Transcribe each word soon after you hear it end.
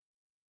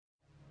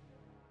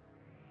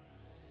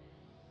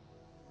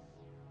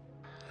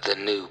the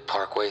new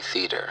Parkway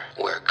Theater,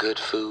 where good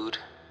food,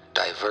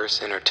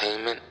 diverse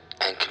entertainment,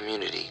 and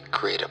community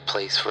create a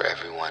place for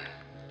everyone.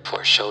 For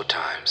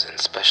showtimes and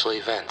special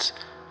events,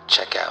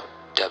 check out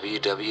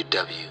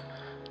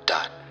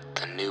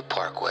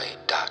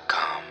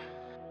www.thenewparkway.com.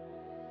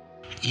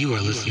 You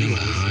are listening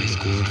to High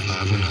Score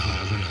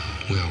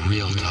 510, where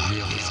real talk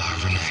is our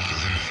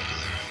vernacular.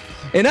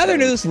 In other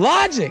news,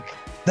 Logic,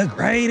 the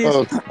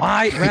greatest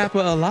white rapper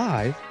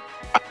alive,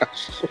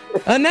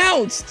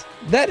 announced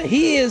that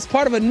he is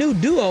part of a new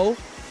duo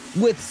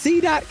with C.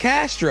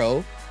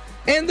 Castro,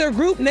 and their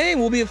group name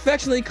will be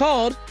affectionately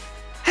called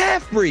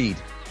Half Breed.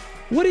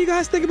 What do you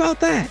guys think about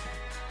that?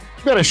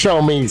 You better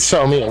show me a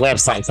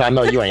website so I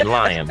know you ain't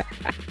lying.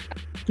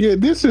 Yeah,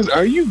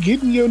 are you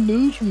getting your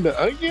news from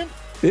the Onion?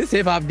 This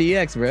Hip Hop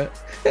DX, bro.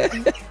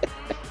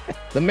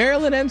 The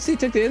Maryland MC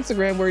took to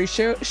Instagram where he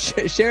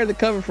shared the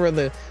cover for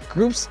the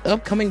group's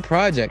upcoming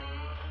project.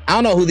 I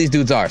don't know who these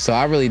dudes are, so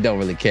I really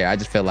don't care. I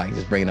just feel like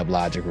just bringing up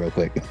Logic real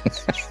quick.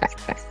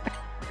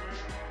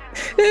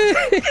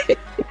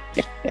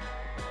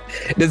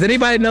 Does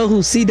anybody know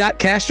who C.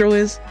 Castro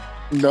is?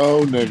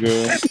 No,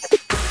 nigga.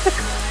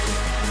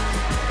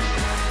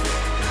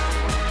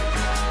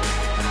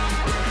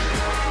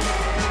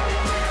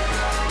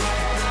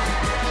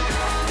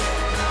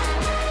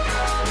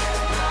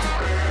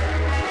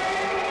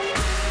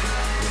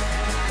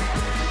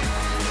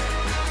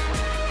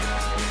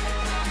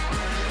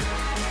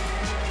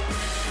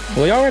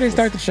 Well, y'all ready to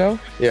start the show?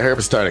 Yeah,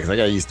 Herb started because I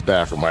got to use the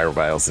bathroom while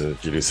everybody else is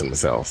introducing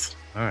themselves.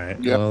 All right.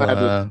 Yeah, Well,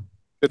 I'll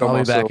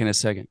be back in a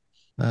second.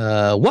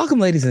 Welcome,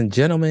 ladies and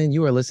gentlemen.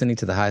 You are listening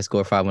to the High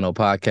Score 510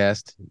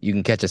 podcast. You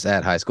can catch us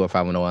at High Score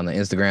 510 on the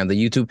Instagram,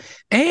 the YouTube,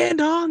 and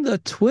on the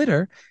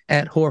Twitter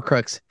at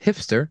Horcrux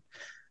Hipster.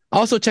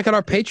 Also, check out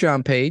our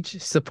Patreon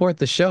page. Support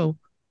the show.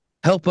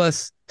 Help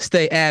us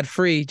stay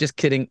ad-free. Just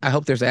kidding. I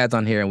hope there's ads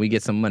on here and we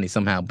get some money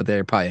somehow, but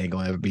there probably ain't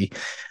going to ever be.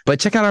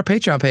 But check out our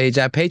Patreon page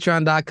at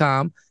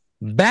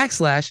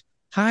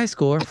patreon.com/High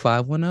Score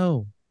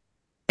 510.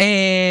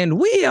 And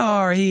we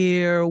are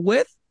here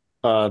with...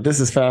 This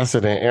is faster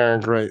than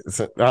Aaron Gray. This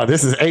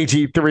is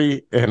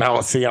AG3, and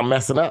I'm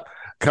messing up.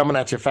 Coming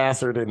at you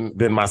faster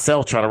than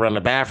myself trying to run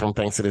the bathroom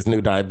thanks to this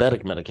new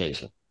diabetic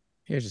medication.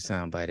 Here's your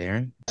soundbite,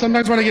 Aaron.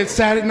 Sometimes when I get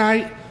sad at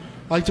night, I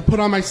like to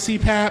put on my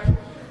CPAP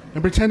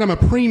and pretend I'm a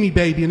preemie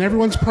baby and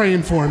everyone's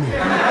praying for me.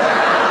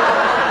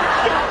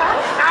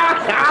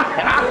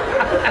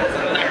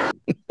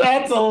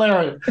 That's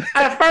hilarious.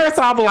 At first,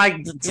 I'm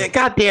like,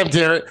 goddamn,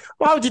 Jared,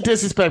 why would you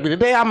disrespect me?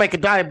 Today, I'll make a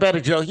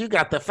diabetic joke. You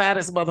got the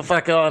fattest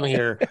motherfucker on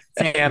here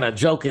saying a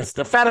joke. It's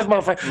the fattest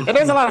motherfucker. And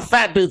there's a lot of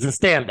fat dudes in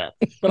stand-up.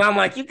 But I'm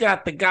like, you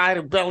got the guy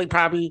who belly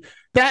probably...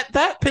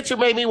 That picture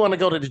made me want to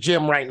go to the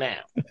gym right now.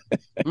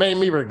 Made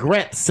me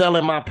regret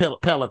selling my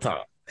Peloton.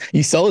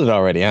 You sold it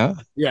already, huh?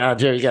 Yeah,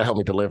 Jerry, you got to help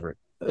me deliver it.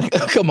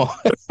 Come on.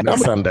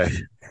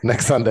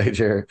 Next Sunday,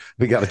 Jerry.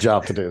 We got a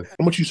job to do.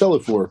 How much you sell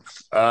it for?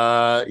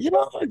 A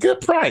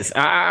good price.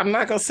 I'm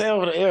not going to say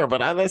over the air,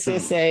 but let's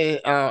just say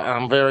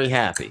I'm very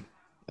happy.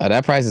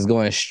 That price is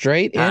going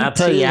straight into I'll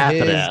tell you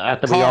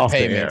after we off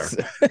payments.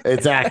 the air.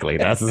 Exactly.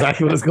 That's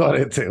exactly what it's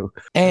going into.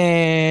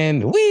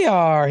 And we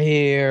are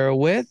here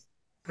with...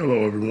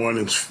 Hello, everyone.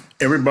 It's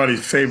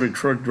everybody's favorite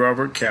truck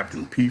driver,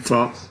 Captain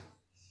P-Funk.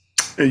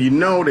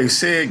 And they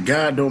said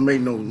God don't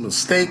make no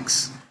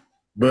mistakes,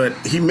 but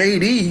he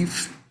made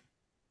Eve.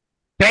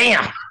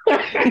 Damn!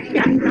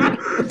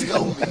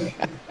 Tell me.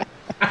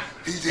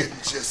 He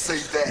didn't just say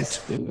that.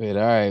 Stupid.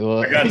 All right, well...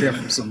 I got that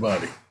from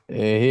somebody.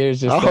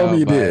 Here's just... I hope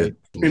you did.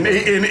 And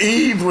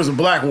Eve was a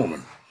black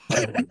woman.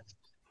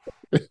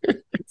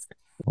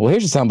 Well,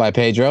 here's your soundbite,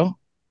 Pedro.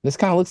 This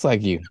kind of looks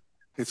like you.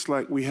 It's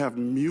like we have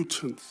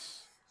mutants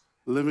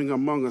living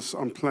among us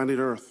on planet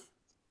Earth.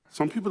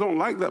 Some people don't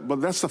like that,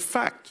 but that's a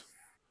fact.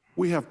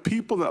 We have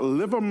people that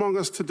live among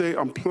us today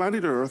on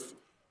planet Earth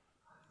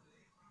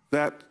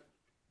that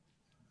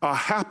are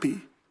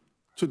happy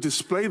to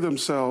display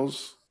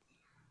themselves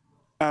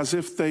as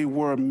if they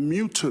were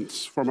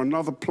mutants from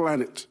another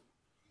planet.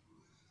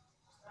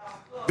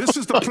 This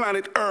is the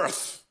planet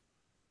Earth,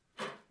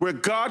 where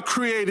God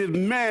created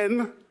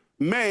men,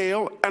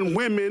 male, and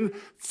women,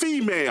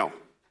 female.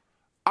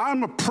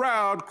 I'm a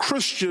proud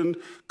Christian,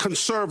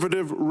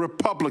 conservative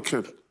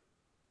Republican.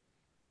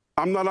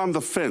 I'm not on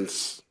the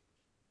fence.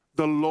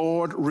 The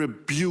Lord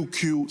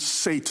rebuke you,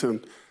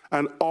 Satan,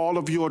 and all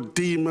of your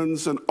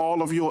demons and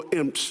all of your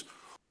imps.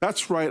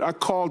 That's right, I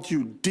called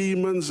you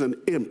demons and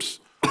imps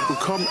who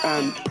come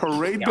and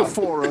parade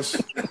before us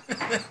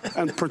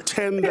and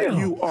pretend that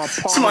you are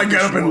part Somebody of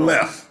this got up and world.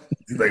 left.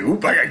 He's like,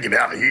 oop, I got to get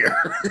out of here.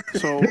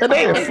 So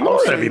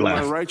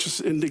my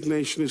righteous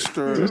indignation is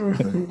stirred.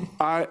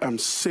 I am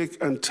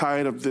sick and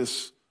tired of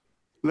this.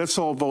 Let's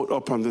all vote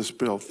up on this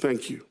bill.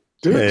 Thank you.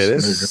 I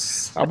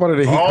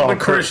wanted to All call the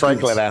Kurt Christians.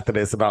 Franklin after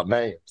this about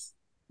names.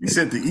 He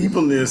said the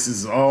evilness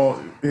is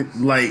all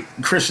like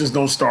Christians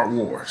don't start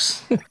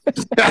wars. The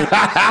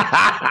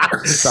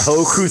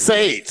whole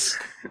crusades.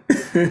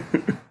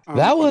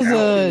 That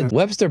was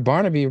Webster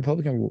Barnaby,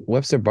 Republican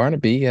Webster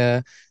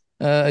Barnaby,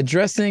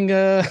 addressing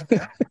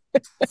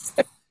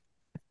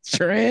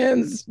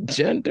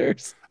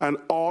transgenders. And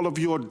all of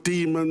your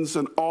demons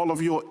and all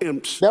of your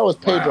imps. That was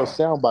Pedro's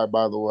soundbite,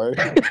 by the way.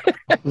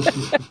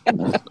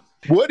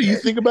 What do you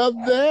think about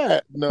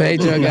that? No,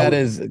 Pedro got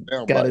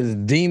his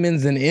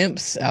demons and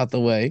imps out the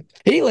way.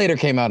 He later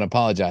came out and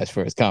apologized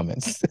for his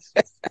comments.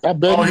 I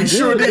bet he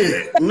sure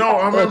did. No,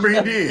 I remember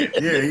he did.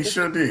 Yeah, he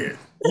sure did.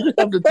 You didn't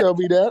have to tell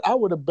me that. I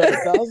would have bet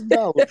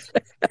 $1,000.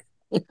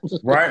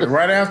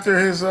 Right after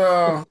his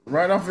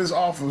right off his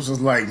office was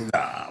like,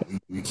 nah,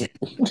 we can't.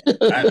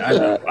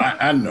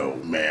 I know,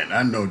 man.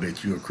 I know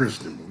that you're a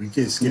Christian, but we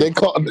can't skip. They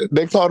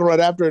called him right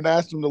after and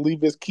asked him to leave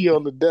his key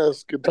on the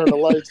desk and turn the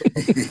lights on.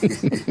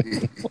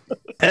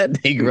 That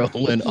Negro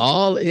went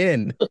all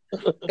in.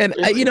 And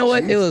you know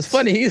what? It was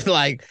funny. He's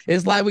like,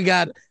 it's like we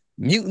got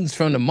mutants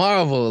from the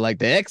Marvel, like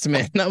the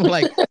X-Men. And I'm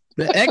like,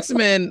 the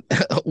X-Men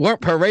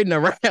weren't parading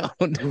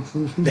around.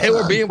 They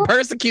were being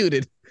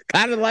persecuted.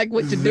 Kind of like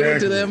what you're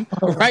doing to them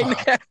right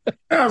now.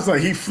 I was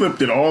like, he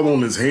flipped it all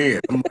on his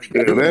head. I'm like,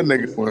 that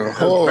nigga went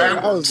hard.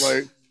 I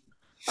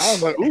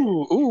was like,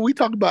 ooh, we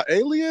talking about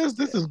aliens?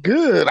 This is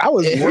good. I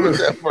was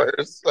worried at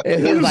first. What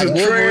does like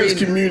the trans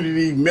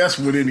community mess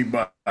with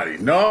anybody?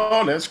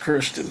 No, that's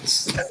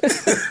Christians.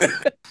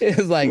 It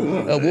was like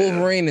a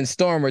Wolverine and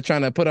Storm were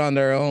trying to put on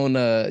their own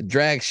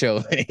drag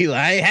show. He's like,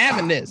 I ain't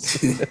having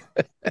this.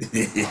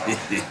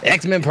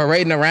 X-Men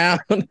parading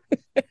around.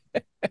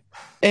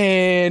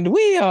 And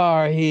we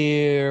are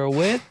here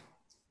with...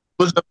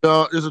 What's up,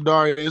 y'all? It's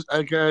Darius,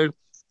 aka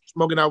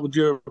smoking out with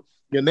your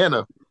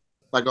nana,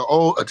 like an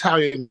old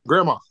Italian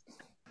grandma.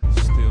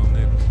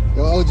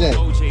 Yo, OJ.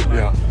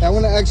 Yeah. I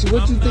want to ask you,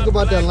 what you think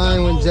about that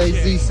line when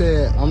Jay-Z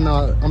said, I'm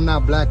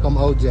not black, I'm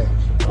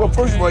OJ? Well,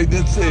 first of all, he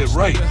didn't say it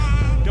right.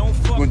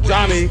 When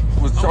Johnny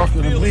was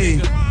talking to me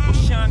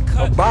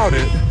about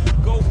it,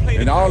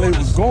 and all it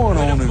was going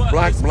on is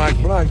black, black,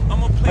 black.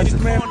 I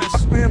said, man,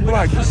 being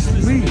black, this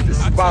is me. This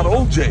is about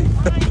OJ.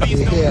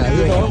 Yeah.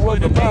 You know, it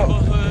wasn't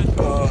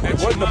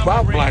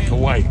about black or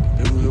white.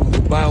 It was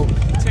about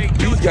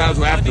these guys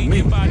were after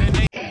me.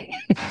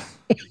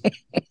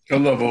 I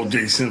love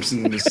O.J.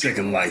 Simpson in his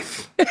second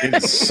life. It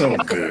is so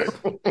good.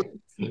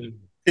 It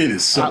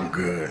is so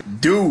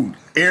good. Dude,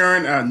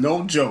 Aaron,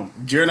 no joke.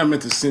 Jared, I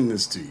meant to send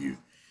this to you.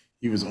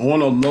 He was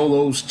on a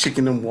Lolo's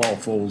Chicken and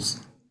Waffles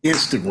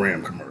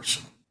Instagram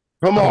commercial.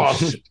 Come on.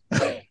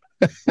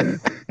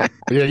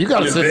 Yeah, you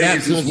got to send that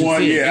as soon as you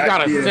see it. You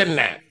got to send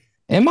that.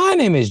 And my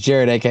name is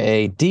Jared,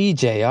 a.k.a.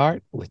 DJ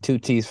Art, with 2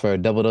 T's for a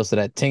double dose of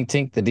that tink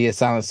tink. The D is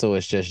silent, so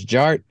it's just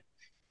Jart.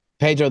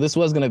 Pedro, this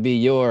was going to be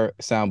your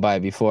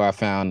soundbite before I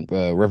found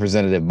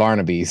Representative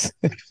Barnaby's.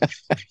 That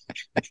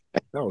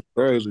was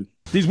crazy.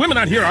 These women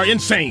out here are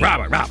insane.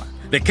 Robert.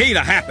 The key to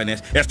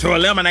happiness is to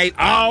eliminate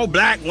all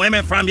black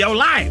women from your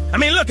life. I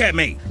mean, look at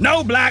me.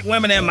 No black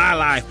women in my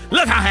life.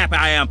 Look how happy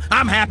I am.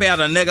 I'm happy as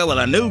a nigga with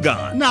a new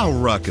gun. Now,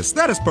 Ruckus,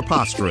 that is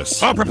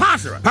preposterous. Oh,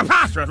 preposterous.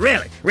 Preposterous,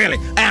 really.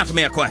 Answer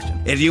me a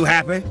question. Is you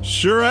happy?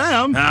 Sure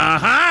am.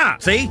 Uh-huh.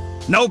 See?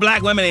 No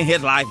black women in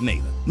his life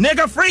neither.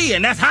 Nigga free,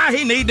 and that's how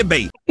he need to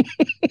be.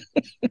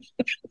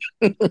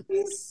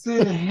 He's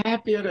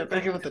happier than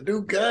thinking with the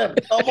new gun.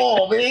 Come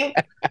on, man.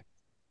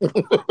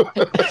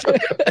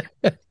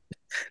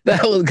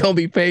 That was going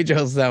to be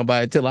Pedro's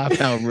soundbite until I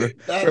found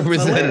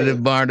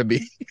Representative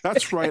Barnaby.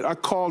 That's right. I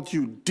called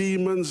you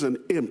demons and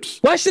imps.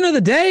 Question of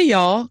the day,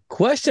 y'all.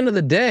 Question of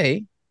the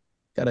day.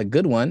 Got a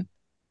good one.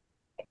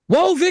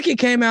 Whoa, Vicky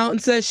came out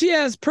and said she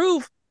has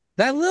proof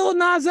that Lil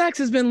Nas X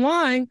has been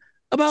lying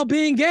about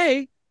being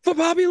gay for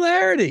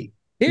popularity.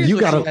 Here's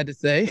what she had to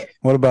say.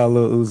 What about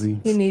Lil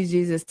Uzi? He needs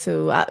Jesus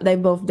too. They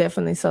both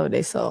definitely sold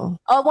their soul.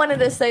 I wanted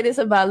to say this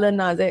about Lil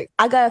Nas X.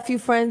 I got a few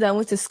friends that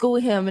went to school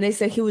with him and they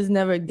said he was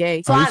never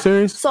gay. So Are you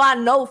serious? So I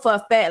know for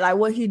a fact, like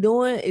what he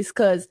doing is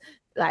because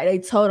like they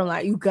told him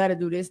like you got to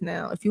do this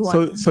now if you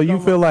want. So you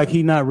feel like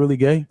he not really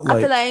gay?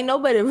 I feel like ain't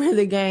nobody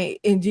really gay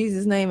in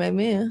Jesus' name,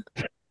 amen.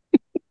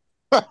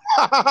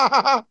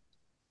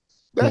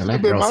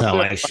 That girl sound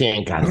like she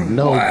ain't got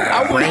no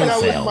brain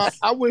cells.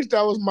 I wish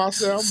that was my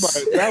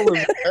soundbite. That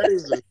was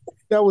amazing.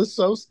 That was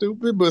so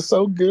stupid, but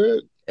so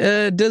good.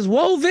 Does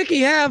Whoa Vicky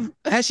has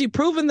she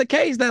proven the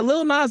case that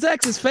Lil Nas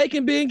X is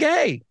faking being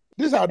gay?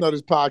 This is how I know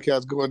this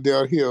podcast going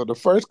downhill. The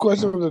first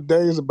question of the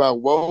day is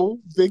about Whoa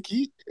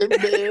Vicky. And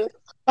man,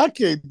 I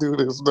can't do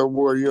this no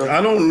more, yo.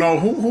 I don't know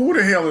who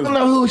the hell is. I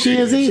don't know who she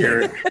is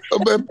either.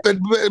 but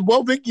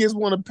Whoa Vicky is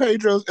one of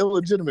Pedro's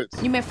illegitimates.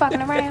 You been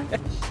fucking around?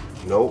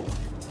 Nope.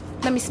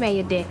 Let me smell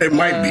your dick. It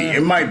might be.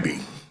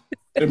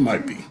 It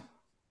might be.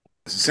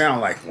 Sound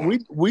like one.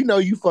 We know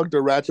you fucked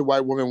a ratchet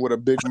white woman with a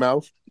big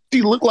mouth.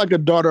 She looked like a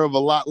daughter of a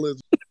lot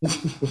lizard.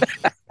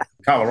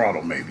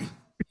 Colorado, maybe.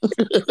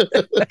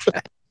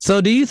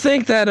 So do you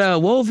think that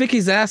Whoa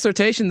Vicky's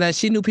assertion that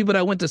she knew people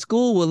that went to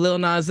school with Lil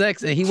Nas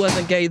X and he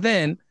wasn't gay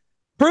then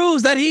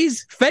proves that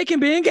he's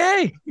faking being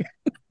gay?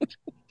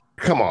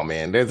 Come on,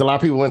 man. There's a lot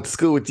of people who went to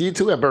school with you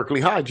too at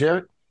Berkeley High,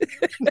 Jared.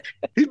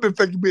 He's been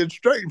thinking being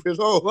straight his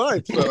whole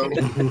life. So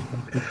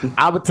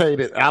I would tell you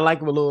that I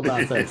like Lil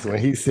Nas X when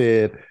he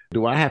said,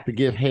 "Do I have to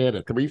give head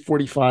at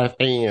 3:45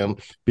 a.m.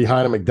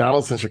 behind a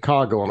McDonald's in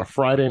Chicago on a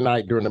Friday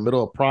night during the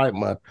middle of Pride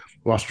Month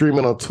while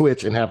streaming on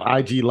Twitch and have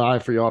IG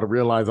Live for y'all to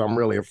realize I'm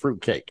really a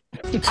fruitcake?"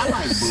 I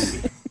like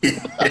booty.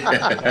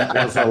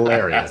 That was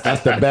hilarious.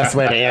 That's the best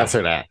way to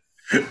answer that.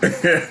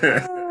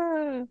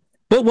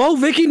 But Whoa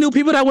Vicky knew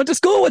people that went to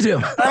school with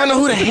him. I don't know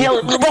who the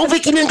hell. Whoa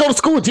Vicky didn't go to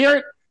school,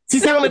 Jared. She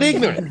sounded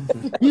ignorant.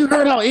 You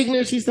heard how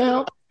ignorant she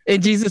sounded?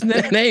 In Jesus'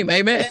 name,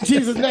 amen. In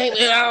Jesus' name,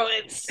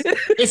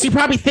 and she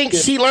probably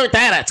thinks she learned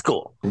that at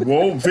school.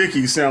 Whoa,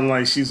 Vicky sounds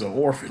like she's an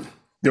orphan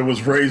that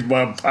was raised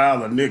by a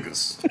pile of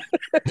niggas.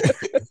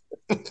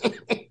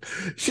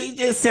 She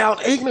just sounds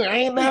ignorant. I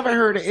ain't never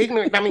heard of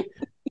ignorant. I mean,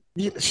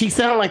 she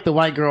sounded like the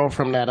white girl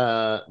from that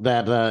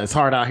It's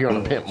Hard Out Here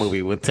on the Pimp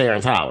movie with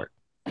Terrence Howard.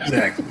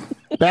 Exactly.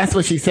 That's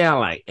what she sound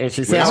like, and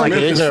she sounds like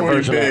the ignorant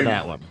version of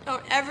that one.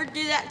 Don't ever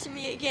do that to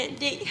me again,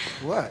 D.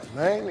 What,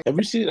 man? Have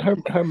you seen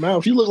her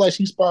mouth? She looks like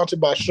she's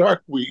sponsored by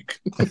Shark Week.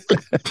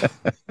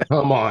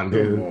 Come on,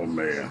 dude. Oh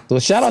man. Well,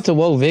 shout out to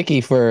Whoa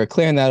Vicky for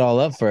clearing that all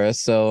up for us.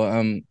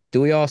 So,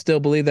 do we all still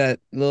believe that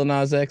Lil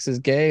Nas X is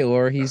gay,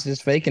 or he's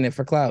just faking it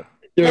for clout?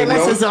 Man,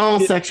 that's his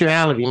own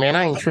sexuality, man.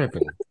 I ain't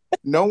tripping.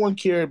 No one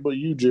cared but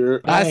you,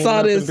 Jared. I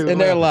saw this and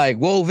they're like,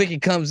 Whoa Vicky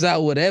comes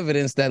out with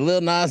evidence that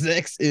Lil Nas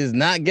X is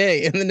not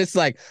gay. And then it's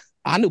like,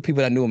 I knew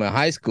people that knew him in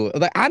high school.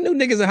 Like, I knew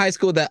niggas in high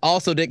school that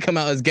also didn't come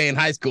out as gay in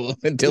high school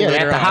until they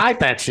later had to on. hide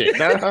that shit.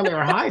 That's how they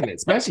were hiding it.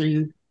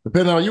 Especially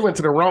depending on you went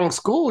to the wrong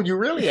school, you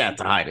really had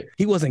to hide it.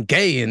 He wasn't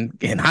gay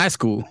in high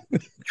school.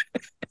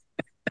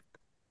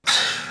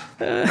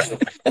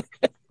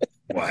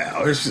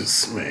 Wow, it's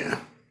just, man.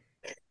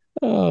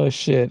 Oh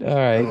shit! All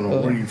right. I don't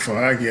know where you find.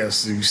 I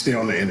guess if you stay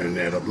on the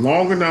internet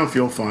long enough,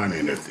 you'll find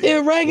anything.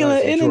 Irregular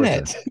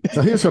internet.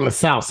 So he was from the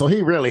South, so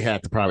he really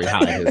had to probably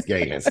hide his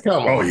gayness.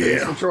 Come on, Oh, yeah.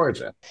 He's from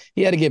Georgia.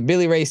 He had to get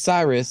Billy Ray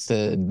Cyrus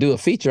to do a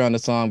feature on the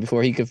song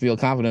before he could feel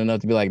confident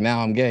enough to be like, "Now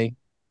I'm gay."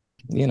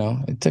 You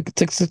know, it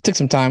took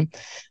some time.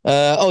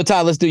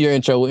 Todd, let's do your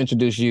intro. We'll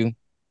introduce you,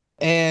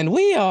 and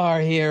we are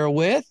here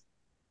with.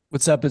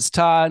 What's up? It's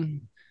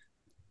Todd.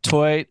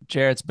 Toy,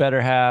 Jarrett's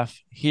better half,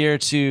 here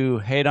to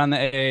hate on the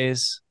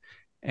A's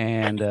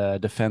and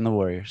defend the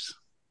Warriors.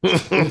 You're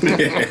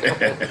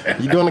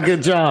doing a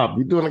good job.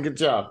 You're doing a good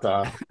job,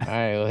 Todd. All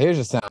right, well, here's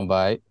a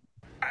soundbite.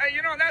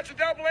 That's a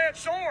double-edged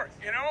sword,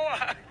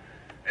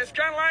 It's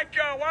kind of like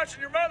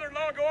watching your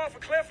mother-in-law go off a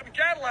cliff in a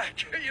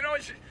Cadillac.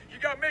 You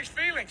got mixed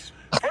feelings.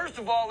 First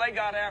of all, they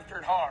got after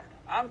it hard.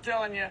 I'm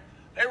telling you,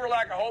 they were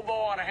like a hobo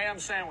on a ham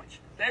sandwich.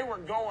 They were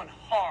going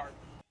hard.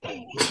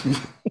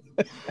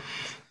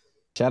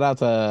 Shout out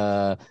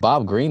to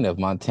Bob Green of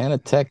Montana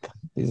Tech.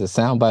 He's a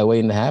soundbite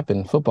waiting to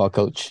happen. Football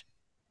coach.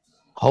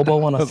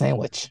 Hobo on a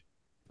sandwich.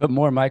 Put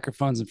more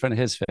microphones in front of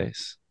his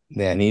face.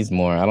 Yeah, needs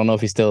more. I don't know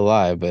if he's still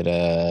alive, but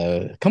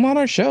come on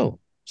our show.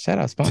 Shout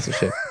out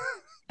sponsorship.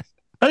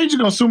 How you just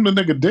gonna assume the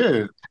nigga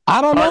dead? I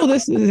don't know.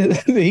 This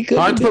he could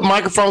hard to put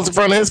microphones in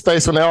front of his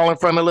face when they're all in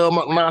front of Lil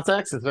Nas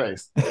X's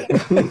face.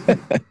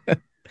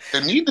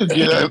 They need to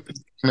get.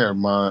 Never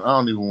mind. I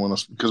don't even want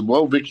to because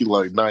Vicky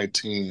like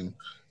 19.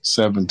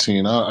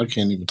 17. I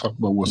can't even talk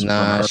about what's.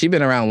 Nah, she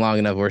been around long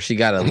enough where she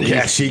got at least.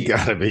 Yeah, she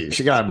gotta be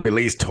at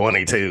least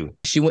 22.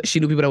 She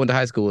knew people that went to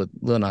high school with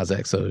Lil Nas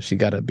X, so she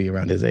gotta be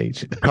around his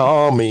age.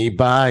 Call me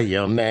by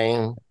your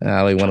name. I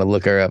don't even want to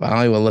look her up. I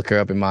don't even look her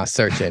up in my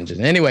search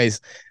engine. Anyways,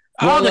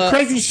 the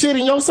crazy shit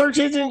in your search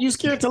engine. You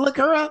scared to look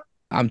her up?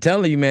 I'm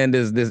telling you, man.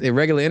 This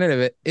irregular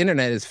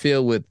internet is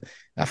filled with.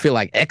 I feel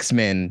like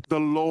X-Men. The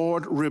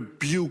Lord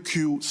rebuke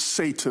you,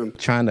 Satan.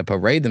 Trying to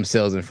parade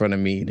themselves in front of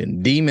me,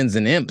 and demons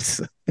and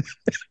imps.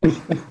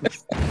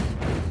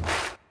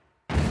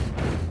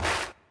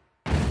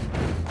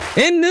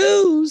 In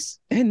news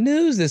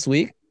this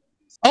week,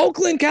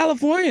 Oakland,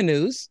 California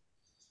news.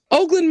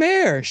 Oakland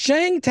Mayor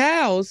Shang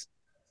Tao's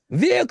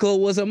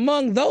vehicle was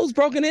among those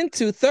broken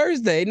into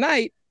Thursday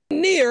night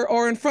near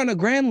or in front of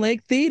Grand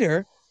Lake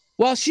Theater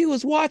while she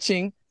was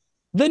watching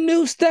the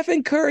new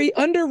Stephen Curry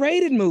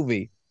underrated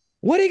movie.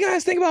 What do you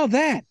guys think about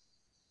that?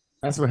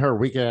 That's what her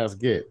weak ass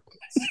get.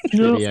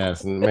 Shitty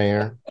ass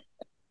mayor.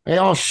 They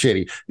all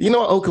shitty. You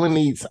know what Oakland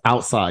needs?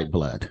 Outside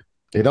blood.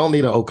 They don't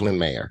need an Oakland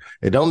mayor.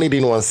 They don't need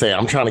anyone saying,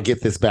 I'm trying to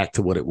get this back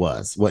to what it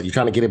was. What, you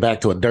trying to get it back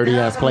to a dirty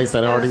ass place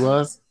that it already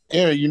was?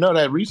 Yeah,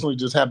 that recently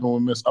just happened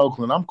with Miss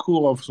Oakland. I'm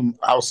cool off some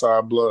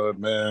outside blood,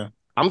 man.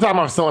 I'm talking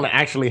about someone that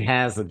actually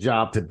has a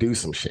job to do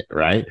some shit,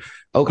 right?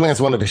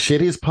 Oakland's one of the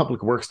shittiest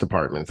public works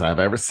departments I've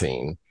ever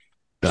seen.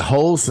 The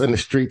holes in the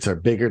streets are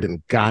bigger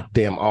than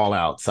goddamn all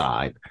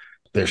outside.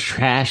 There's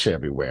trash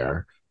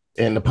everywhere.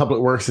 And the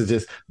public works is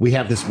just, we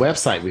have this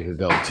website we can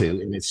go to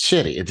and it's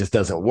shitty. It just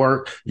doesn't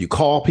work. You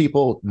call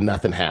people,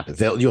 nothing happens.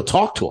 You'll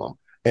talk to them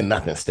and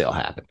nothing still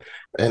happened.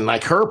 And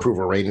like her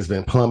approval rating has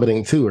been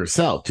plummeting to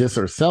herself,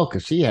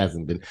 because she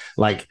hasn't been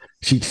like,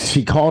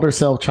 she called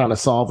herself trying to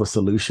solve a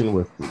solution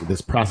with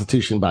this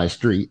prostitution by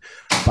street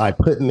by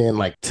putting in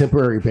like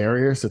temporary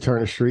barriers to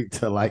turn the street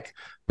to like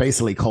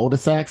basically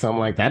cul-de-sacs. I'm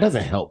like, that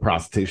doesn't help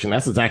prostitution.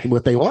 That's exactly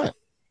what they want.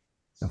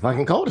 A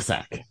fucking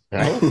cul-de-sac,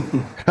 right?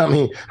 I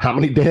mean, how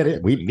many dead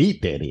ends? We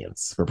need dead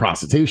ends for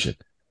prostitution.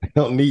 We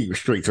don't need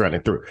streets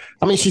running through.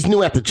 I mean, she's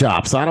new at the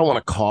job, so I don't want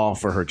to call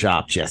for her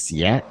job just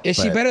yet. Is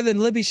she better than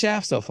Libby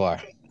Shaft so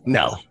far?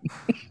 No.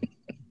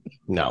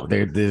 No,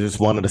 they're just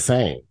one of the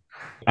same.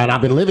 And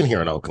I've been living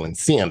here in Oakland,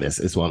 seeing this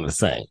is one of the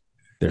same.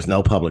 There's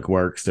no public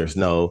works. There's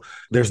no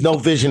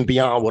vision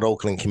beyond what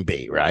Oakland can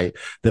be, right?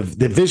 The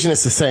vision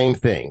is the same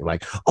thing.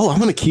 Like, I'm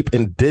going to keep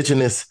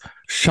indigenous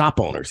shop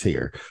owners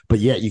here, but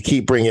yet you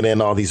keep bringing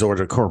in all these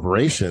older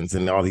corporations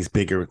and all these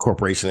bigger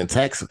corporation and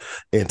techs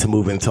and to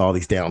move into all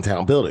these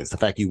downtown buildings. The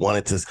fact you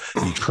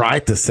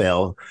tried to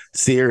sell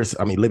Sears.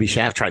 I mean, Libby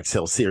Shaft tried to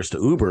sell Sears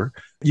to Uber.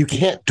 You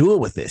can't do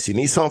it with this. You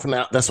need someone from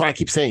that's why I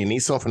keep saying you need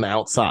someone from the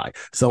outside.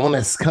 Someone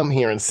that's come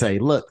here and say,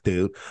 look,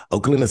 dude,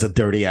 Oakland is a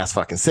dirty ass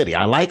fucking city.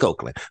 I like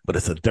Oakland, but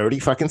it's a dirty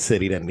fucking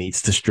city that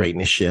needs to straighten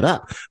this shit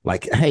up.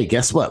 Like, hey,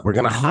 guess what? We're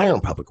gonna hire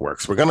in public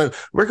works. We're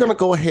gonna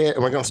go ahead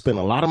and we're gonna spend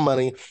a lot of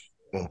money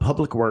on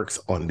public works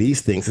on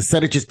these things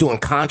instead of just doing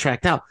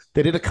contract out.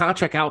 They did a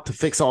contract out to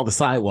fix all the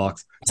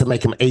sidewalks to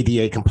make them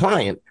ADA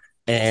compliant,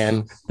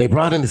 and they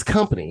brought in this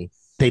company.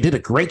 They did a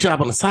great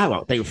job on the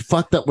sidewalk. They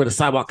fucked up where the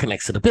sidewalk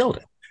connects to the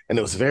building. And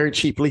it was very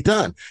cheaply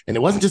done. And it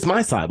wasn't just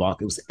my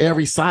sidewalk. It was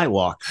every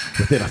sidewalk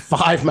within a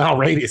 5-mile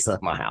radius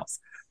of my house.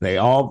 They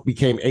all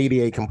became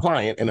ADA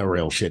compliant in a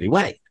real shitty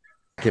way.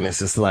 And it's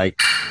just like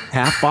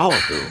half follow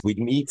through. We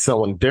need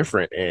someone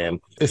different. And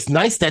it's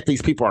nice that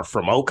these people are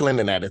from Oakland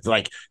and that it's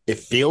like, it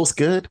feels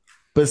good.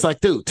 But it's like,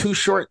 dude, too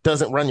short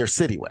doesn't run your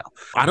city well.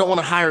 I don't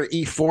want to hire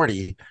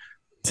E40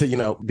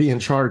 to, be in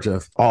charge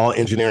of all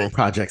engineering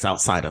projects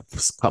outside of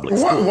public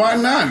school. Why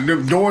not?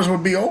 The doors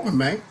would be open,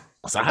 man.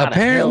 So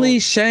apparently,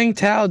 Shang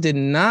Tao did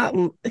not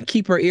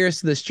keep her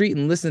ears to the street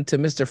and listen to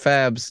Mr.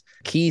 Fab's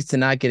keys to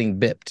not getting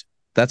bipped.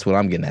 That's what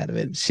I'm getting out of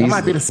it. That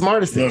might be the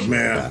smartest thing. Look,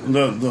 man.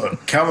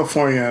 Look.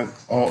 California,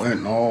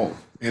 all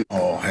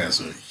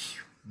has a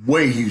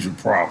way huger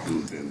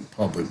problem than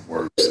public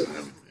works and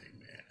everything,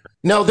 man.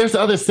 No, there's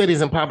other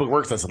cities in public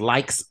works that's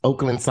like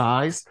Oakland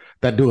size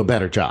that do a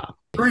better job.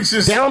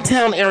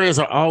 Downtown areas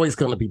are always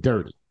going to be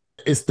dirty.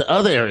 It's the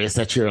other areas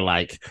that you're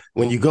like,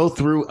 when you go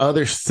through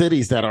other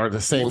cities that are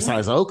the same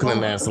size as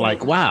Oakland, that's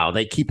like, wow,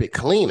 they keep it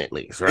clean at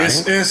least, right?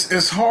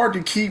 It's hard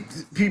to keep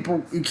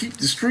the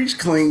streets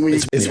clean when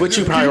it's what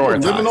you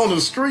prioritize. Living on the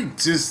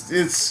streets,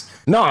 it's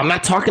no, I'm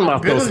not talking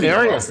about those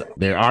areas.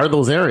 There are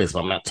those areas,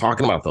 but I'm not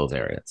talking about those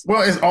areas.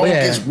 Well,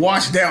 it's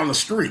washed down the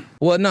street.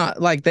 Well, no,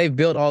 like they've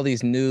built all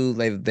these new.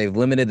 They've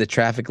limited the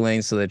traffic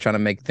lanes, so they're trying to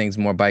make things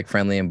more bike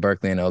friendly in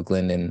Berkeley and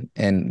Oakland,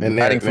 and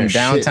riding from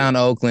downtown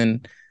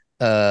Oakland.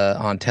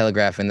 On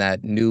Telegraph in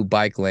that new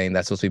bike lane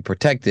that's supposed to be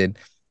protected,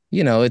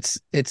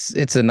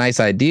 it's a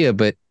nice idea,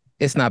 but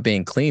it's not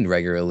being cleaned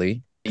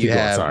regularly. You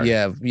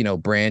have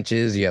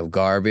branches, you have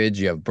garbage,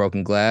 you have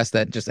broken glass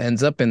that just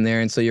ends up in there,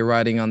 and so you're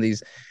riding on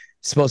these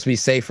supposed to be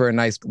safer and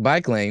nice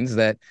bike lanes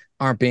that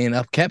aren't being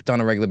upkept on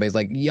a regular basis.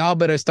 Like, y'all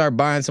better start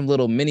buying some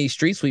little mini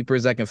street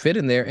sweepers that can fit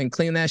in there and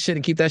clean that shit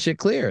and keep that shit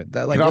clear.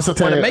 That, like, I can also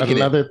tell you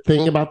another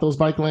thing about those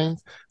bike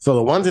lanes. So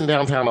the ones in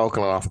downtown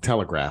Oakland off of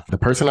Telegraph, the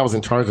person that was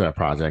in charge of that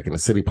project in the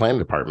city planning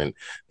department,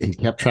 he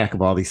kept track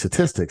of all these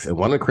statistics. And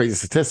one of the crazy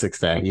statistics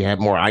that he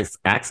had more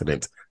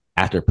accidents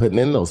after putting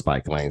in those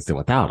bike lanes than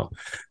without them.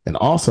 And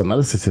also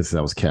another statistic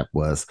that was kept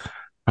was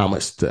how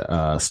much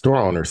the store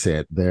owner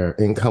said their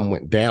income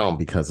went down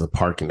because of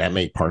parking. That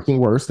made parking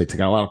worse. They took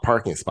out a lot of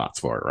parking spots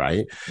for it,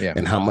 right? Yeah.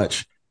 And how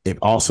much it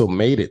also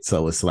made it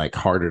so it's like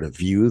harder to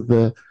view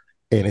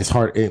and it's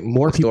hard. And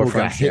more people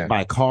got hit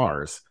by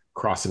cars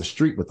crossing the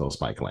street with those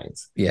bike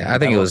lanes. Yeah, I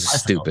think it was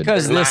stupid.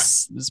 Because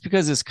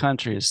this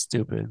country is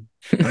stupid.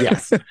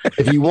 Yes.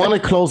 If you want to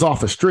close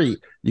off a street,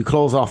 you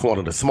close off one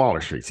of the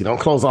smaller streets. You don't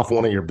close off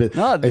one of your business.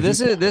 No,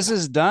 this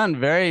is done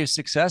very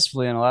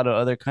successfully in a lot of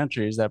other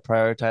countries that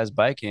prioritize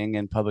biking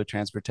and public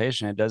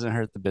transportation. It doesn't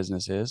hurt the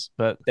businesses,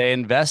 but they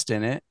invest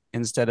in it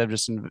instead of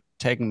just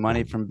taking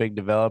money from big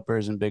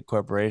developers and big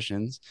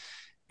corporations.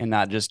 And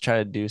not just try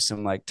to do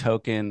some like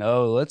token,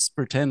 let's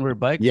pretend we're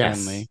bike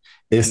friendly.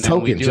 It's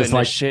token, we do just it in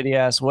like a shitty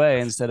ass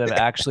way instead of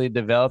actually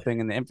developing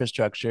an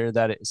infrastructure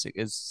that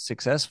is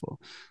successful.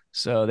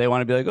 So they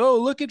want to be like,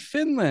 look at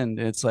Finland.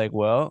 It's like,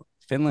 well,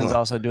 Finland's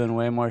also doing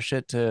way more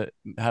shit to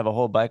have a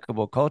whole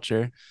bikeable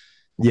culture.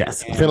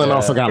 Yes, and Finland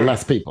also got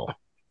less people.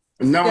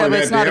 No,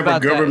 they have a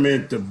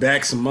government that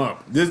backs them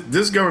up.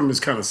 This government's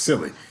kind of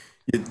silly.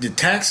 The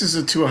taxes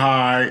are too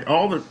high.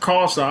 All the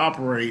costs to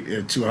operate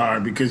are too high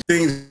because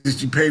things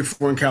that you pay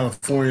for in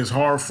California is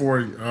hard for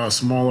a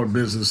smaller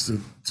business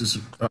to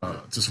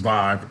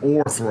survive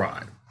or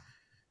thrive.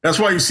 That's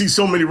why you see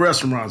so many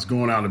restaurants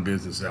going out of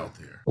business out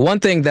there. One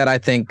thing that I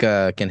think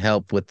can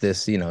help with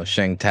this,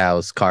 Sheng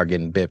Tao's car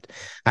getting bipped.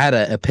 I had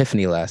an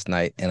epiphany last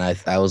night, and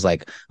I was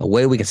like, a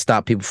way we can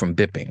stop people from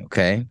bipping.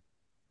 Okay,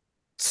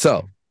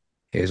 so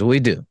here's what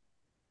we do.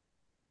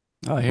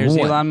 Here's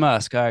Elon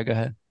Musk. All right, go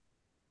ahead.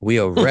 We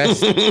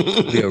arrest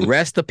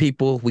the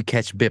people we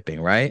catch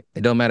bipping, right? It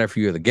don't matter if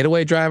you're the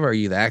getaway driver or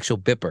you're the actual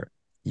bipper.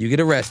 you get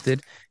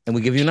arrested, and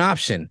we give you an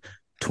option: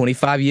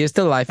 25 years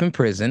to life in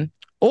prison,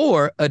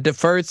 or a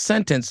deferred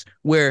sentence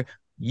where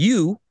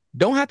you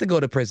don't have to go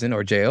to prison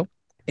or jail.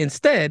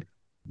 Instead,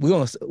 we're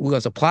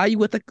gonna supply you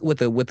with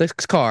a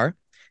car.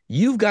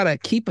 You've got to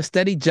keep a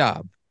steady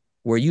job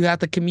where you have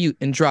to commute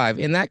and drive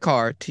in that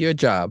car to your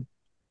job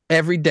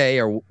every day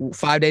or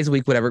 5 days a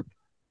week, whatever.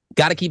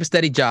 Got to keep a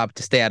steady job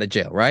to stay out of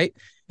jail, right?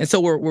 And so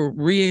we're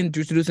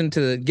reintroducing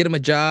to get them a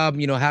job,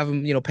 have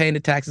them, paying the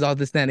taxes, all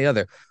this, that, and the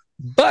other.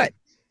 But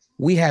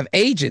we have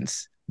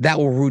agents that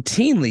will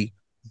routinely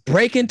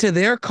break into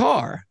their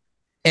car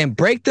and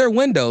break their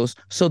windows,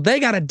 so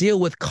they got to deal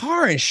with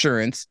car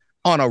insurance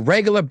on a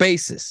regular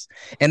basis.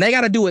 And they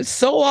got to do it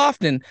so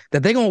often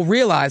that they're going to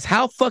realize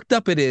how fucked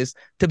up it is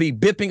to be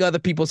bipping other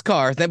people's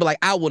cars. They'll be like,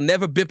 I will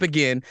never bip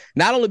again,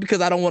 not only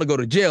because I don't want to go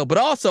to jail, but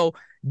also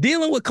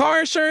dealing with car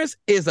insurance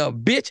is a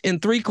bitch in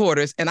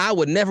 3/4, and I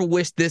would never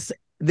wish this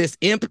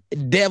imp,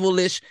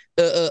 devilish,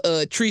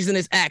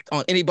 treasonous act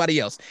on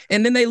anybody else.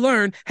 And then they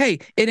learn, hey,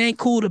 it ain't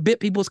cool to bip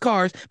people's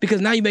cars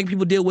because now you make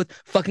people deal with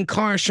fucking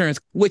car insurance,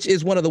 which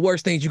is one of the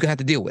worst things you can have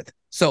to deal with.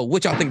 So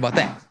what y'all think about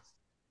that?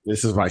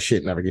 This is why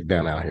shit never get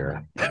done out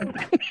here.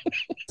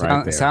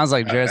 Right Sounds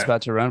like Jared's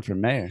about to run for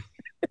mayor.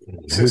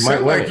 It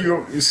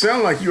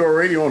sounds like you're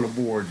already on the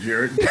board,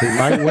 Jared. He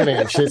might win it,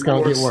 and shit's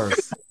gonna get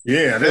worse.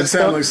 Yeah, that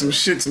sounds like some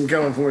shit some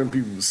California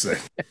people would say.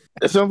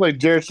 It sounds like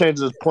Jared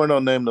changed his porno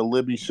name to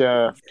Libby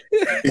Shaft.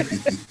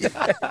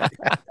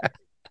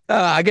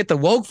 I get the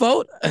woke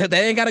vote.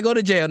 They ain't got to go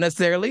to jail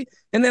necessarily.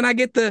 And then I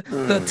get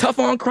the tough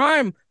on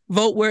crime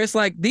vote, where it's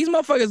like these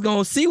motherfuckers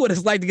gonna see what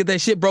it's like to get that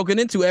shit broken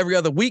into every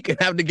other week and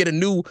have to get a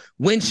new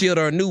windshield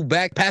or a new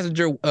back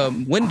passenger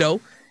window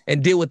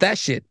and deal with that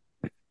shit.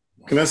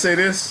 Can I say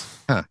this?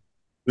 Huh?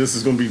 This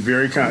is gonna be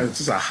very kind. It's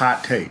just a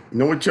hot take. You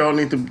know what y'all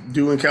need to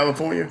do in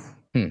California?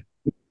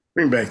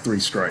 Bring back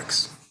 3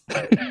 strikes.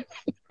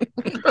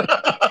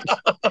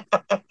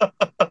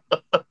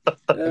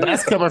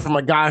 That's coming from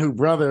a guy who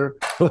brother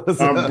was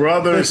my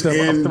brother's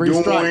in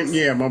doing strikes.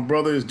 Yeah, my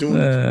brother is doing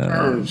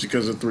terms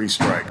because of 3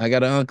 strikes. I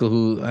got an uncle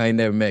who I ain't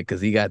never met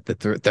because he got the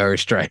third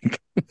strike.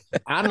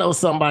 I know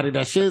somebody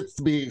that should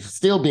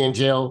still be in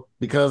jail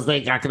because I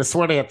could have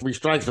sworn they had 3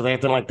 strikes, but they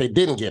acting like they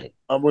didn't get it.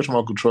 I wish my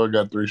Uncle Troy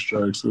got 3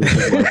 strikes.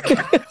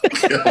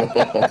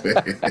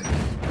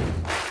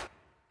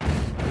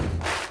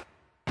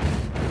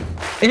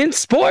 In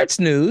sports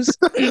news,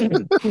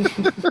 the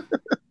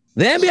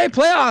NBA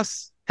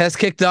playoffs has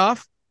kicked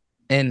off,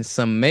 and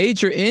some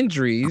major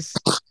injuries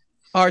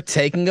are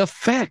taking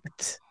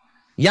effect.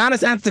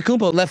 Giannis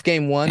Antetokounmpo left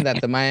game 1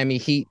 that the Miami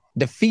Heat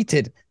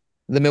defeated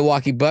the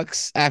Milwaukee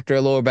Bucks after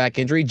a lower back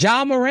injury.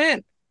 Ja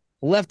Morant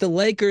left the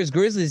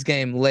Lakers-Grizzlies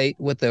game late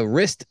with a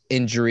wrist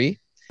injury.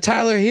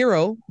 Tyler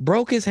Hero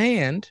broke his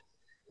hand.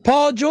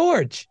 Paul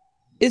George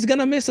is going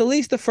to miss at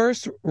least the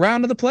first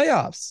round of the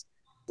playoffs.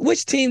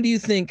 Which team do you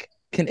think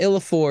can ill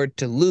afford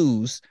to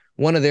lose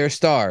one of their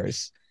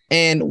stars?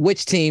 And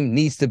which team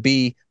needs to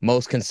be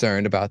most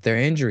concerned about their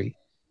injury?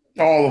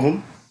 All of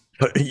them.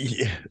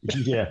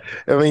 Yeah.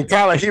 I mean,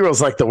 Tyler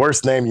Hero's like the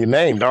worst name you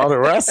named. All the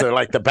rest are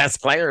like the best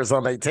players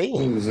on their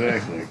team.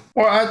 Exactly.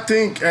 Well, I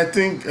think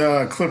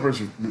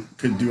Clippers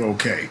could do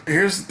okay.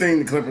 Here's the thing: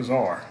 the Clippers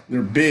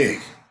they're big,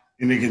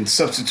 and they can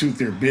substitute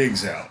their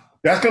bigs out.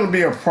 That's going to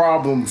be a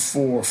problem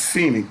for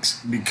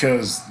Phoenix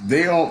because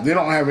they don't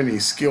have any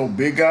skilled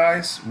big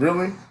guys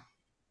really,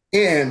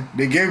 and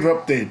they gave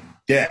up their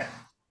debt.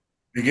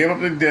 They gave up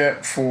the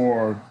debt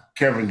for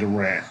Kevin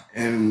Durant,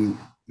 and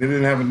they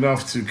didn't have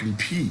enough to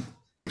compete.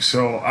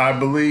 So I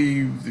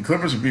believe the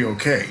Clippers will be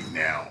okay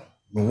now.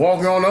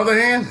 Milwaukee, on the other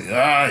hand,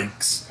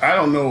 yikes. I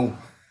don't know.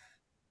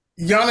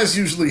 Giannis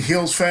usually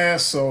heals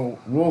fast, so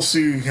we'll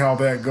see how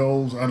that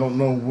goes. I don't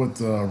know what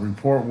the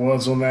report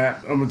was on that.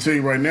 I'm going to tell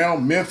you right now,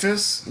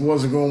 Memphis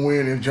wasn't going to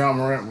win if Ja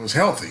Morant was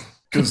healthy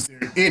because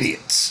they're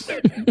idiots.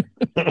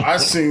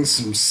 I've seen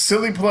some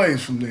silly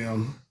plays from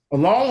them,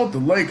 along with the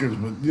Lakers,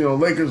 but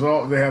Lakers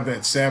they have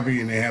that savvy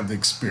and they have the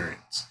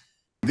experience.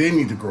 They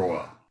need to grow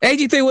up.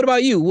 AG3, what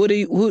about you? Who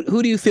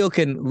do you feel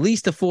can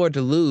least afford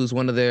to lose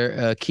one of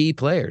their key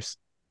players?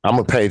 I'm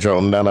a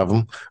Pedro, none of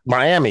them.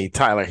 Miami,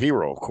 Tyler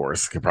Hero, of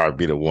course, could probably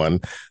be the one.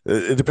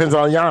 It depends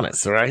on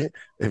Giannis, right?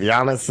 If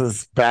Giannis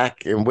is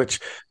back, in which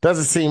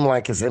doesn't seem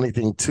like it's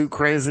anything too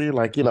crazy.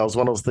 Like, it's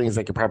one of those things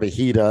that could probably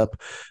heat up.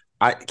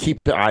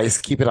 Keep it ice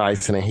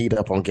and then heat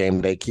up on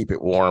game day, keep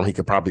it warm. He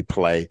could probably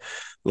play as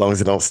long as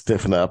it don't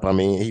stiffen up. I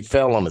mean, he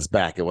fell on his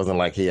back. It wasn't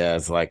like he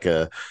has like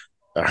a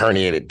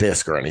herniated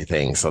disc or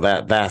anything. So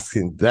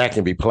that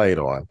can be played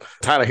on.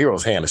 Tyler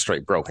Hero's hand is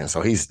straight broken, so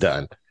he's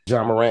done.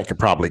 Ja Morant could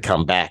probably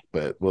come back,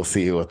 but we'll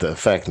see what the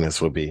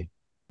effectiveness would be.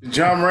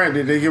 Ja Morant,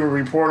 did they give a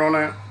report on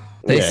that?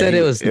 They said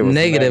it was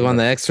negative on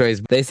the x-rays.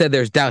 They said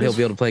there's doubt he'll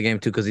be able to play game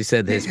 2 because he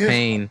said his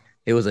pain,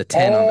 it was a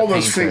 10 on the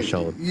pain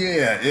threshold.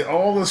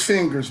 All his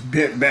fingers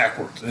bent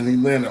backwards, and he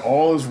landed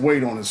all his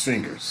weight on his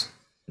fingers.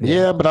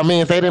 Yeah, but I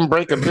mean, if they didn't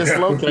break a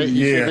dislocate,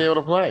 he should be able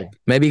to play.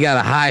 Maybe he got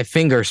a high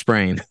finger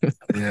sprain.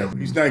 Yeah, but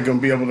he's not going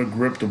to be able to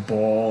grip the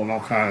ball and all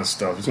kind of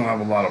stuff. He's going to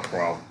have a lot of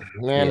problems.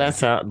 Man,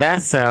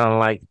 that sound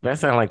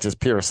like just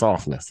pure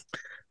softness.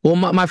 Well,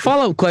 my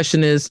follow-up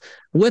question is,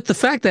 with the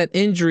fact that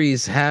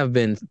injuries have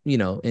been,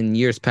 in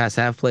years past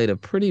have played a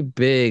pretty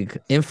big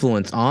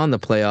influence on the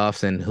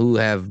playoffs and who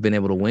have been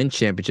able to win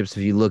championships.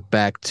 If you look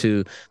back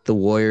to the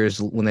Warriors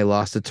when they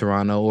lost to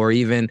Toronto, or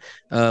even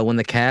when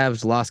the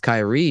Cavs lost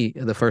Kyrie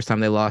the first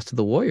time they lost to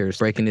the Warriors,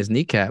 breaking his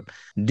kneecap.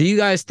 Do you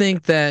guys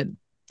think that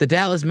the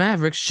Dallas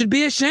Mavericks should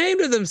be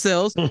ashamed of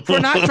themselves for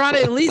not trying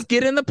to at least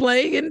get in the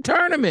play-in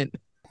tournament?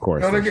 Of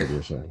course, they should be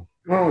ashamed.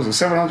 What was it?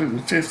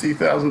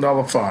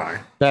 $750,000 fine.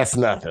 That's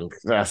nothing.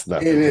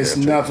 It is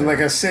nothing. Like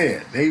I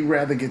said, they'd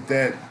rather get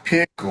that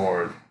pick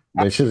or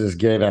they should just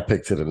give that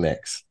pick to the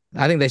Knicks.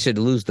 I think they should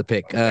lose the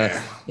pick.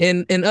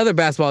 In other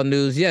basketball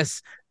news,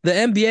 yes, the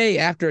NBA,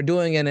 after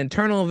doing an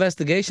internal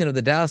investigation of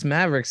the Dallas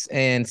Mavericks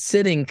and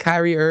sitting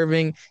Kyrie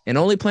Irving and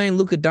only playing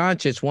Luka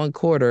Doncic one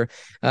quarter,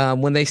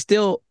 when they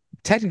still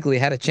technically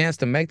had a chance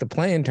to make the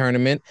play-in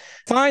tournament,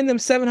 fined them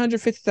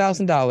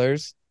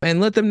 $750,000 and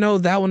let them know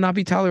that will not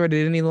be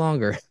tolerated any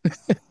longer.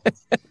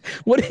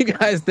 What do you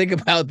guys think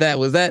about that?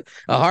 Was that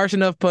a harsh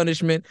enough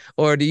punishment,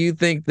 or do you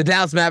think the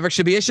Dallas Mavericks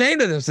should be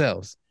ashamed of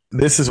themselves?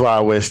 This is why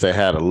I wish they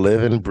had a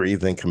living,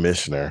 breathing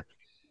commissioner,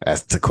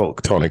 as to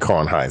quote Tony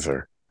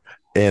Kornheiser,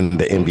 in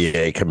the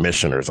NBA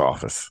commissioner's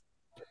office.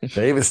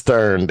 David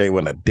Stern, they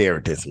wouldn't have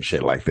dared did some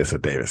shit like this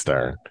with David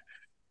Stern.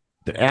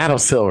 The Adam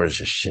Silver is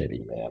just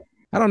shitty, man.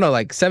 I don't know,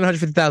 like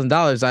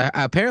 $750,000.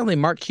 Apparently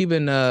Mark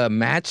Cuban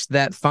matched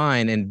that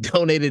fine and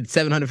donated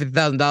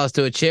 $750,000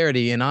 to a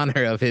charity in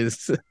honor of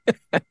his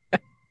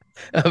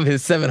of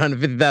his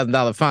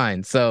 $750,000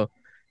 fine. So,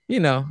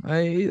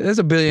 there's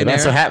a billionaire.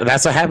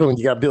 That's what happened when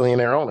you got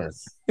billionaire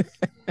owners.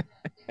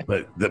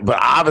 But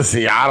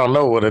obviously, I don't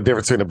know what the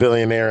difference between a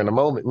billionaire and a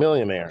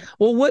millionaire.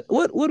 Well,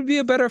 what would be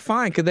a better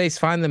fine? Could they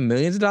fine them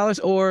millions of dollars,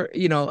 or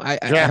I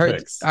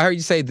heard you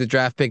say the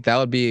draft pick, that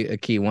would be a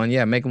key one.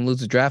 Yeah, make them lose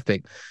the draft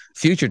pick,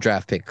 future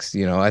draft picks.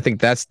 I think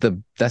that's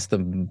the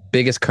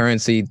biggest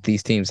currency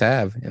these teams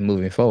have in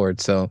moving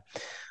forward. So,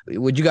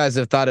 would you guys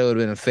have thought it would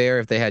have been fair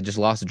if they had just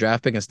lost a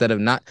draft pick instead of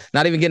not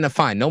even getting a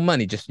fine, no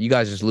money, just you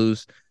guys just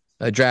lose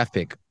a draft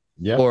pick?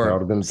 Yeah,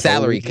 or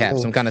salary cap,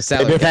 some kind of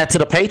salary. They did that to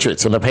the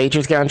Patriots. When the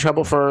Patriots got in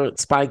trouble for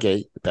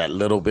Spygate, that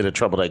little bit of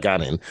trouble they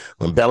got in.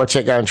 When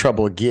Belichick got in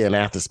trouble again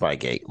after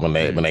Spygate, when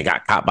they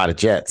got caught by the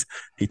Jets,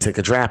 he took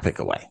a draft pick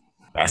away.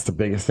 That's the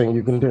biggest thing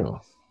you can do.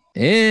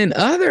 In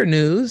other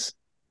news,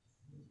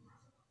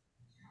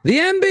 the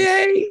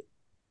NBA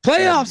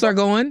playoffs are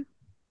going,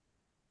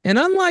 and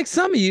unlike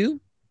some of you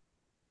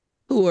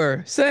who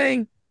are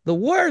saying the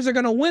Warriors are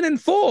going to win in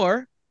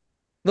 4,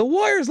 the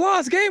Warriors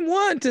lost game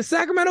 1 to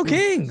Sacramento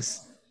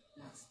Kings.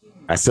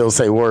 I still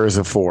say Warriors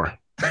in 4.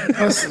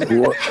 Warriors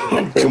never.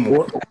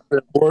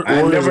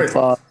 in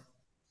 5.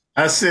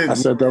 I said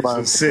Warriors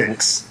in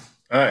 6.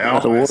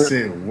 I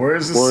said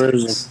Warriors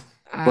in 6.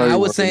 I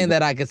was saying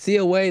that I could see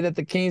a way that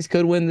the Kings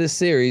could win this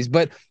series,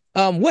 but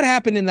what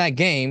happened in that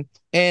game,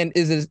 and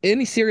is there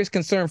any serious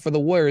concern for the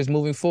Warriors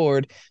moving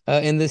forward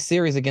in this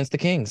series against the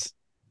Kings?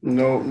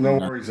 No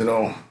worries at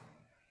all.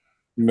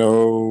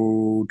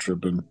 No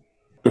tripping.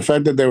 The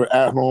fact that they were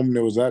at home and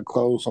it was that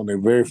close on their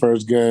very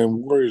first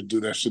game, Warriors do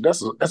that shit.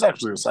 That's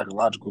actually a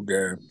psychological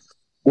game.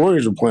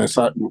 Warriors are playing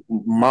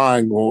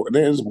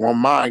there's one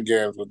mind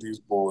games with these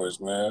boys,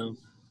 man.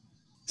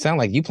 Sound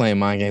like you playing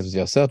mind games with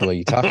yourself the way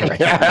you talking right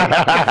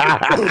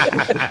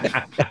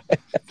now.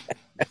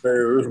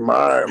 Warriors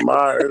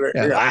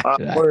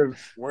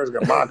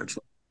got mind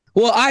control.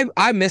 Well,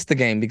 I missed the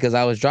game because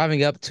I was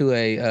driving up to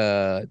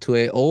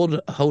a old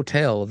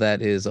hotel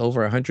that is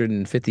over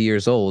 150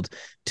 years old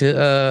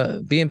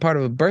to being part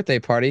of a birthday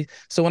party.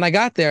 So when I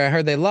got there, I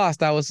heard they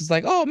lost. I was just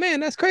like, oh man,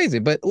 that's crazy.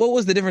 But what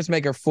was the difference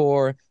maker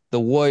for the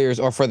Warriors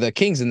or for the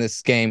Kings in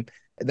this game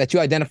that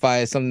you identify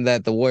as something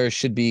that the Warriors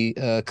should be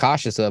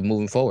cautious of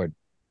moving forward?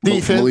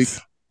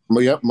 Defense.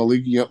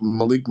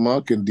 Malik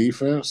Monk and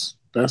defense.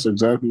 That's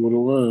exactly what it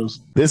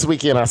was. This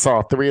weekend, I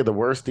saw 3 of the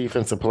worst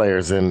defensive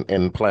players in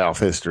playoff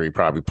history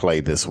probably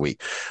played this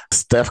week.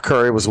 Steph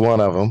Curry was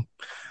one of them.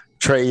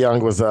 Trae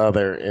Young was the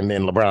other. And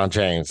then LeBron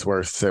James,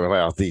 worst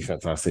playoff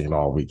defense I've seen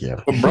all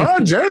weekend.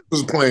 LeBron James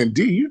was playing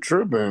D. You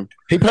tripping.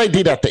 He played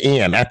D at the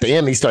end. At the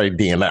end, he started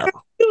D'ing out.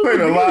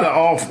 Played a lot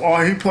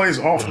of he plays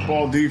off the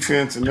ball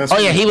defense, and that's. Oh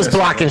yeah, he was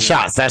blocking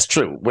shots. That's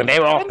true. When they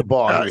were off the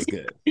ball, he was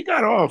good. He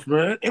got off,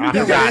 man. I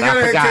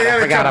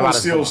forgot about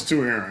steals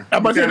too, Aaron.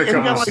 I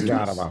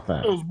forgot about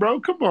that,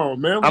 bro. Come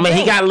on, man. I mean,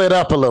 he got lit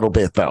up a little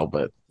bit though,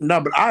 but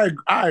but I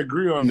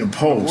agree on the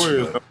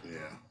post.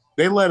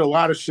 They let a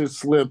lot of shit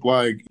slip.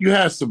 Like you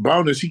had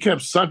Sabonis, he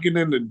kept sucking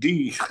in the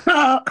D.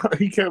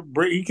 he kept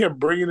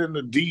bringing in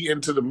the D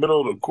into the middle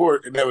of the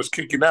court, and that was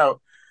kicking out.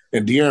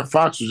 And De'Aaron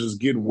Fox was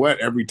just getting wet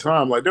every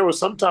time. Like there was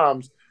some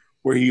times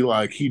where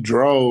he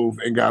drove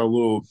and got a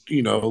little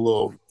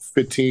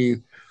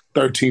 15,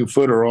 13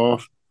 footer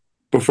off.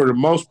 But for the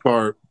most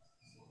part,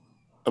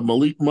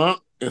 Malik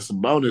Monk and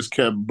Sabonis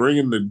kept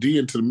bringing the D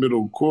into the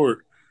middle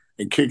court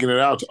and kicking it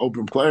out to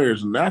open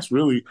players. And that's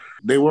really,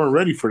 they weren't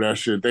ready for that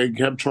shit. They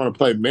kept trying to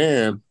play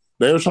man.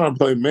 They were trying to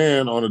play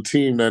man on a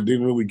team that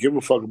didn't really give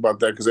a fuck about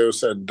that because they were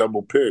setting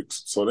double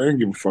picks. So they didn't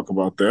give a fuck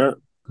about that.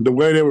 The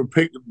way they were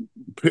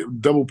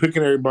double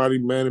picking everybody,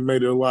 man, it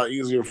made it a lot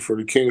easier for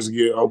the Kings to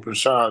get open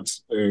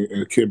shots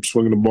and keep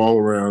swinging the ball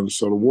around.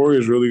 So the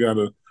Warriors really got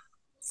to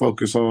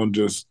focus on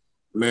just,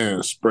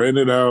 man, spreading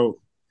it out,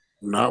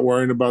 not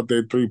worrying about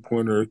their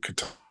three-pointer,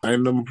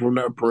 containing them from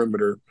that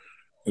perimeter,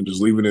 and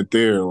just leaving it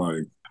there.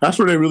 Like, that's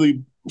where they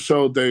really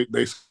showed they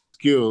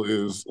skill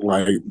is,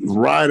 like,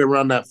 right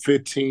around that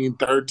 15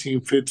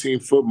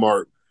 foot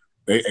mark.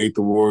 They ate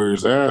the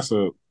Warriors' ass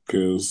up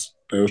because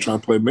they were trying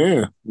to play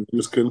man. They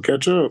just couldn't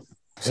catch up.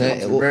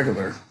 Sounds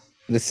irregular.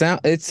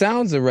 It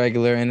sounds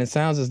irregular, and it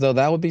sounds as though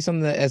that would be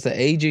something that, as an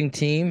aging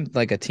team,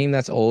 like a team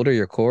that's older,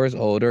 your core is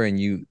older, and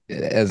you,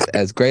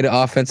 as great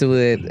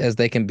offensively as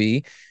they can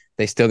be,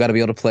 they still got to be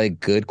able to play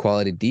good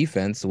quality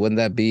defense. Wouldn't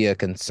that be a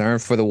concern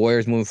for the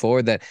Warriors moving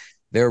forward, that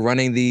they're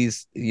running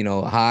these,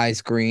 high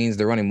screens,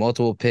 they're running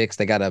multiple picks,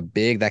 they got a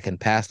big that can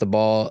pass the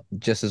ball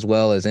just as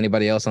well as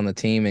anybody else on the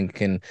team and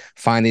can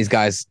find these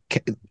guys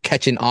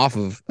catching off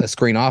of a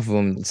screen off of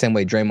them the same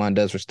way Draymond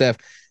does for Steph?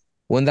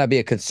 Wouldn't that be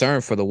a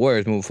concern for the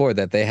Warriors moving forward,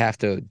 that they have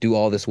to do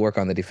all this work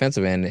on the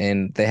defensive end,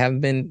 and they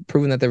haven't been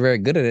proven that they're very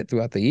good at it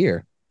throughout the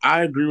year?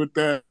 I agree with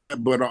that,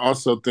 but I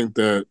also think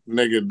that,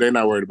 nigga, they're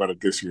not worried about it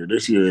this year.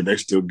 This year, they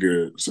still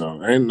good,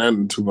 so ain't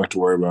nothing too much to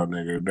worry about,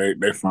 nigga.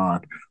 They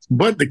fine.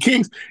 But the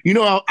Kings,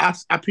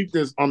 I peeped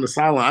this on the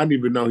sideline. I didn't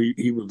even know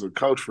he was a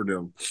coach for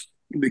them.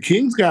 The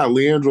Kings got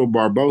Leandro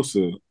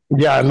Barbosa.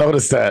 Yeah, I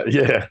noticed that.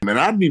 Yeah, and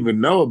I didn't even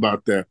know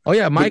about that. Oh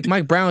yeah,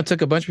 Mike Brown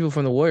took a bunch of people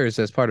from the Warriors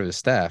as part of his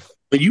staff.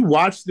 But you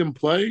watch them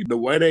play, the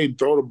way they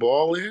throw the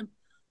ball in,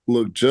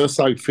 look just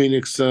like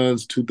Phoenix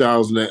Suns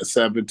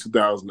 2007,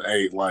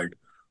 2008, like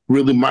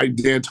really Mike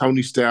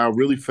D'Antoni style,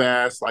 really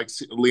fast, like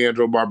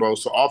Leandro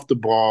Barbosa, off the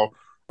ball,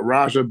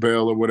 Raja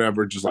Bell or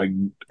whatever, just like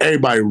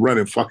everybody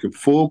running fucking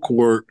full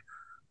court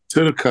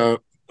to the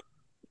cup,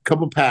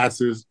 couple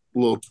passes, a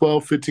little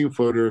 12,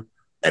 15-footer.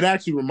 It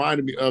actually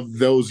reminded me of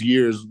those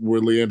years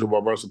where Leandro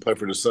Barbosa played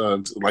for the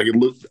Suns. Like,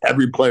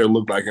 every player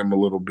looked like him a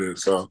little bit.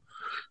 So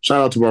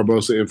shout out to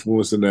Barbosa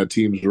influencing that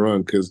team's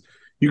run, because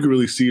you can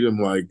really see them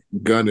like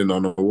gunning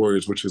on the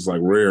Warriors, which is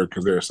like rare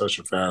because they're such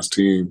a fast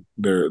team.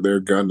 They're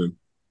gunning.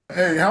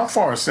 Hey, how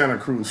far is Santa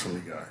Cruz from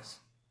you guys?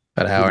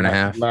 About an hour and a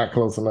half. Not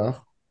close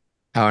enough.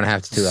 Hour and a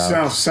half to 2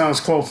 hours. Sounds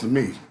close to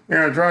me.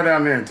 Aaron, drive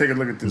down there and take a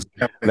look at this.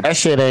 That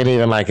shit ain't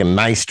even like a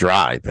nice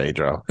drive,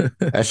 Pedro.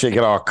 That shit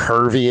get all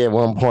curvy at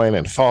one point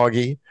and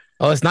foggy.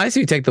 Oh, it's nice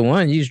if you take the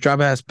one. You just drop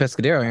past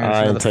Pescadero.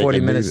 Aaron. It's another 40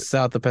 minutes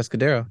south of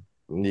Pescadero.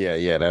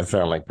 Yeah, that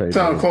sounds like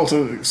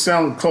Pedro.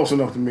 Sound close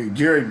enough to me.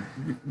 Jerry,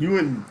 you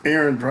and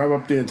Aaron drive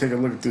up there and take a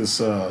look at this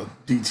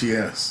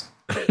DTS.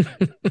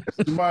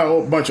 Buy a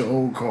whole bunch of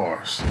old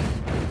cars.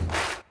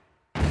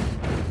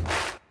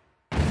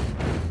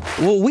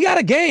 Well, we got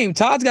a game.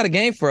 Todd's got a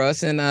game for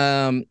us, and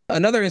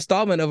another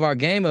installment of our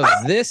game of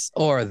This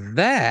or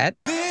That.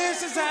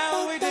 This is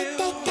how we do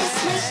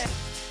it.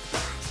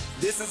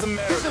 This is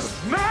America. This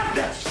is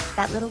madness.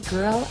 That little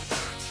girl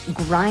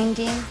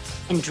grinding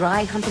and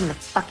dry humping the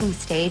fucking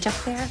stage up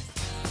there.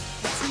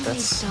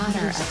 That's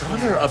somebody's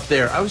daughter up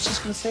there. I was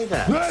just gonna say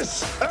that.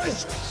 This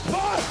is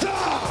Sparta!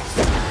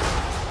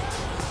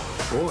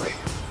 Boy,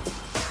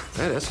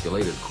 that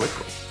escalated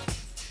quickly.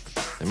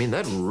 I mean,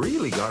 that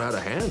really got out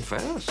of hand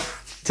fast.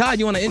 Todd,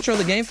 you want to intro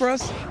the game for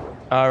us?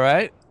 All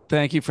right.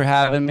 Thank you for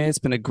having me. It's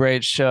been a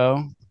great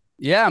show.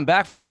 Yeah, I'm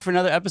back for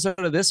another episode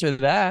of This or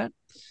That.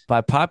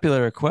 By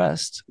popular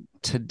request,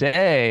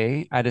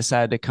 today I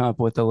decided to come up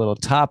with a little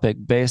topic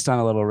based on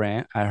a little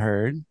rant I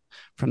heard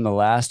from the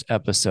last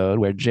episode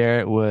where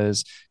Jarrett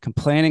was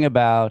complaining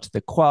about the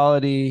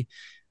quality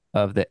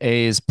of the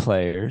A's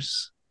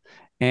players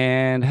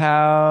and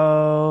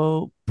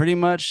how pretty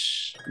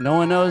much no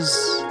one knows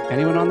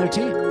anyone on their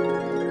team.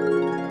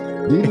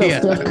 Do you know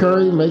Steph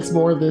Curry makes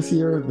more this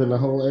year than the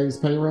whole A's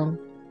payroll?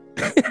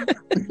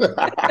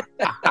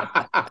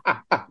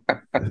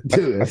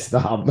 Dude,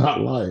 stop, I'm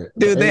not lying.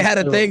 Dude, they had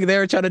a thing. They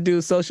were trying to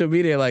do social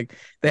media. Like,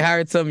 they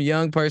hired some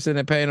young person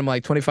and paying them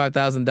like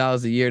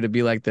 $25,000 a year to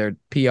be like their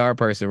PR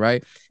person,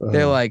 right?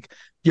 They're like,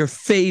 your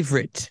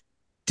favorite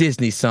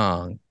Disney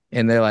song.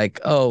 And they're like,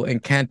 oh,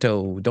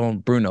 Encanto, Don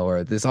Bruno,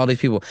 or this, all these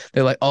people.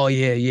 They're like, oh,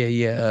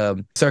 yeah,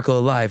 Circle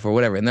of Life or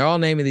whatever. And they're all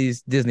naming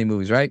these Disney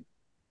movies, right?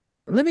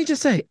 Let me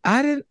just say,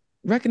 I didn't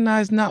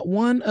recognize not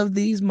one of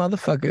these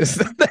motherfuckers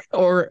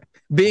or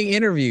being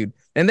interviewed.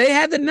 And they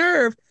had the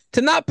nerve to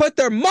not put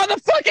their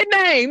motherfucking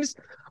names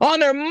on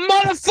their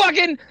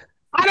motherfucking,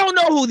 I don't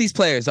know who these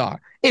players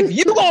are. If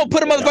you gonna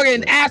put a motherfucker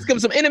and ask them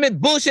some intimate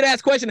bullshit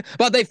ass question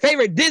about their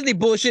favorite Disney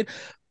bullshit,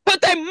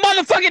 put their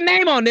motherfucking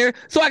name on there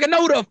so I can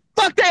know who the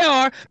fuck they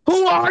are.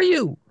 Who are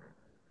you?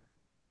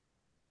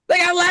 They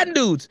got Latin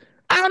dudes.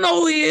 I don't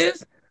know who he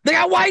is. They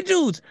got white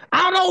dudes.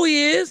 I don't know who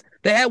he is.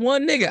 They had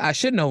one nigga. I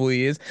should know who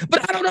he is,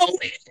 but I don't know who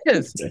he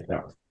is.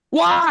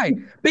 Why?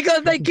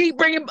 Because they keep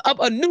bringing up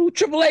a new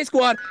AAA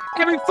squad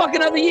every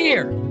fucking other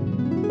year.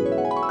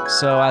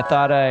 So I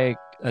thought a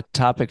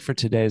topic for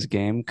today's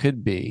game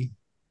could be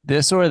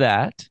this or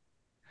that,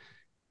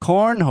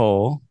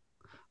 cornhole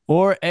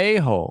or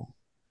a-hole.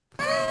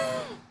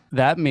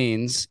 That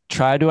means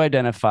try to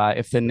identify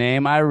if the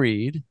name I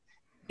read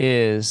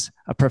is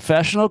a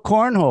professional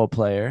cornhole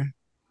player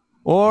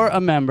or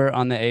a member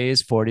on the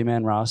A's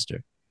 40-man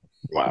roster.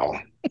 Wow.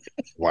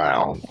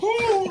 Wow.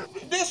 Who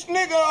this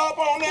nigga up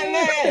on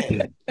that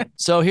name?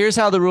 So here's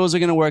how the rules are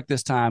going to work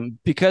this time.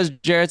 Because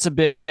Jarrett's a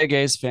big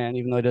A's fan,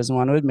 even though he doesn't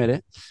want to admit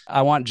it,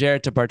 I want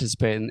Jarrett to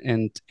participate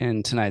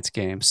in tonight's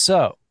game.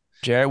 So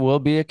Jarrett will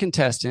be a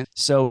contestant.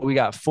 So we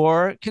got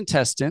 4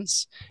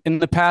 contestants. In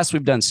the past,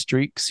 we've done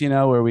streaks,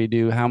 where we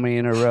do how many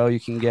in a row you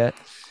can get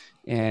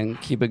and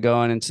keep it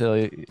going until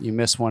you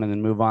miss one and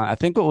then move on. I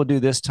think what we'll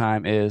do this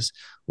time is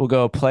we'll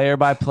go player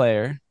by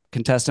player,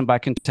 contestant by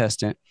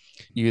contestant.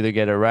 You either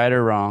get it right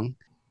or wrong.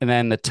 And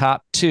then the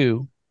top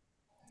 2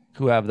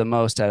 who have the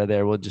most out of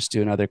there, we'll just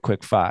do another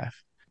quick 5,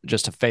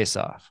 just a face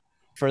off.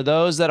 For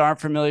those that aren't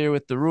familiar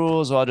with the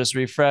rules, I'll just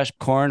refresh: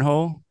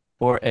 cornhole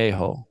or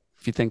a-hole.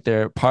 If you think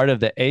they're part of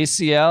the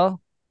ACL,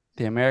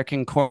 the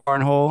American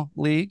Cornhole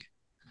League,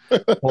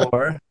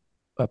 or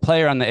a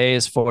player on the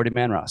A's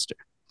 40-man roster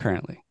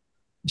currently.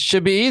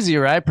 Should be easy,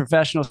 right?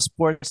 Professional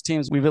sports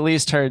teams. We've at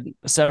least heard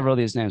several of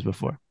these names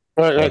before.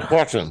 Right,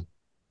 question.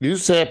 You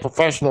said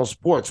professional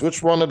sports.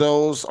 Which one of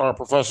those are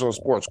professional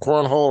sports?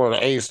 Cornhole or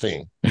the A's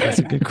team? That's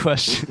a good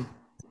question.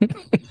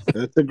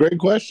 That's a great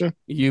question.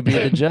 You be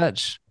the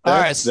judge. All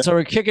right, so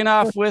we're kicking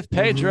off with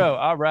Pedro.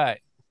 All right.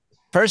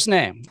 First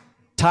name,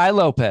 Ty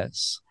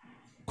Lopez.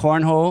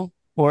 Cornhole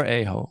or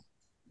a-hole?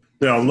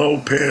 Now,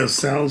 Lopez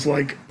sounds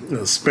like a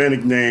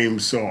Hispanic name,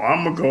 so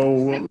I'm going to go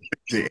with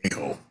the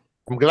a-hole.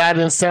 I'm glad it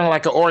didn't sound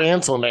like an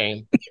Oriental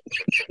name.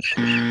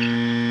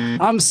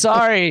 I'm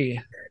sorry.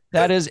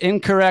 That is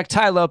incorrect.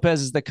 Ty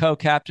Lopez is the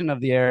co-captain of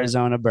the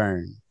Arizona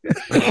Burn.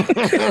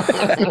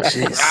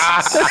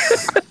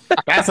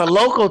 That's a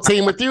local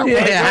team with you.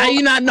 Yeah, how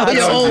you not know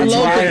your own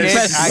local?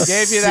 I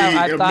gave you that.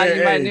 I thought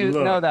you might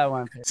know that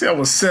one. See, I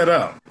was set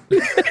up.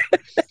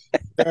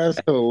 That's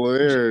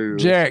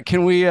hilarious. Jarrett,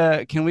 can we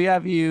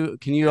have you?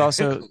 Can you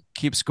also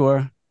keep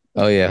score?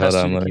 Oh yeah, hold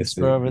on. Let me see.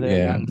 Score over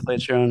there. Yeah. Play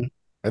your own.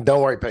 And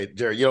don't worry,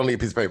 Jared. You don't need a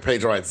piece of paper.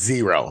 Pedro at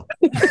 0. All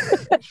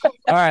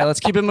right, let's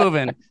keep it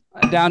moving.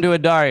 Down to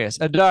Adarius.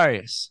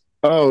 Adarius.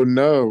 Oh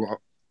no.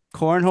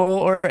 Cornhole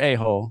or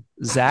a-hole?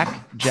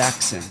 Zach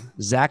Jackson.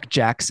 Zach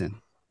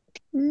Jackson.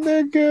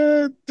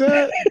 Nigga,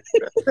 that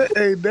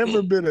ain't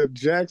never been a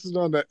Jackson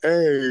on the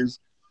A's.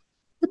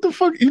 What the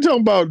fuck you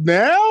talking about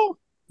now?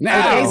 The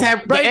A's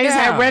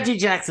have Reggie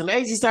Jackson. The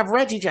A's used to have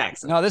Reggie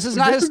Jackson. No, this is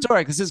not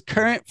historic. This is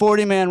current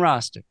 40-man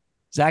roster.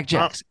 Zach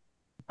Jackson.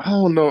 I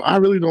don't know. I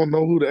really don't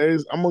know who the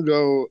A's. I'm gonna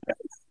go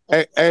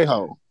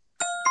a-hole.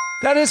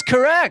 That is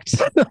correct.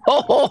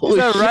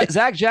 Oh,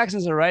 Zach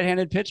Jackson's a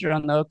right-handed pitcher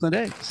on the Oakland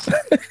A's.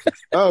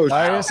 Oh,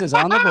 Darius is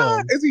on the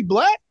board. Is he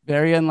black?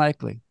 Very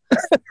unlikely.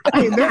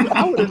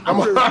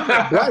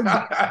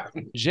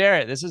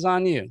 Jarrett, this is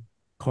on you.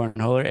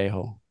 Cornhole or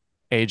a-hole?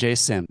 AJ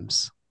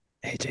Sims.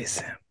 AJ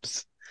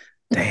Sims.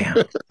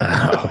 Damn.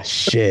 Oh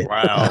shit.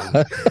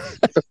 Wow.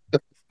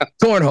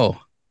 Cornhole.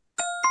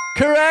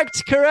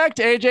 Correct.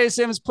 AJ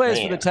Sims plays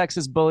for the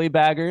Texas Bully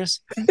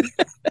Baggers.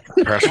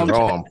 Pressure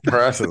on.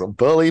 Pressure.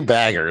 Bully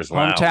Baggers.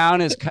 Wow.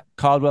 Hometown is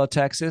Caldwell,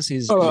 Texas.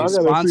 He's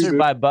sponsored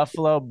by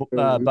Buffalo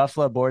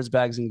Boards,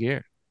 Bags, and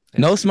Gear.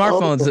 No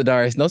smartphones,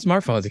 Darius. No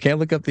smartphones. You can't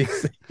look up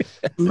these.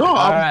 No,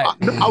 I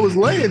was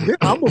laying there.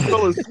 I almost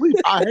fell asleep.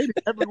 I hated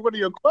every one of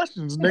your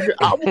questions, nigga.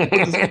 I almost went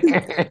to sleep.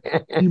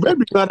 You made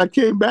me glad I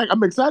came back.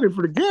 I'm excited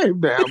for the game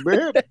now,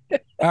 man.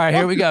 All right,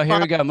 here we go.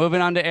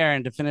 Moving on to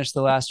Aaron to finish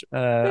the last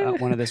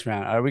one of this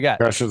round. All right, we got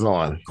pressure's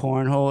on.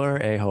 Cornhole or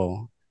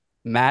a-hole?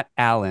 Matt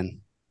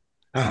Allen.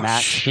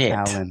 Shit.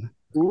 Allen.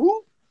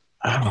 Ooh.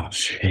 Oh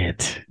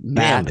shit.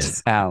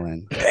 Matt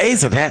Allen. The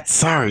A's are that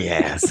sorry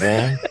ass,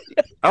 man.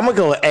 I'm gonna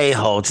go with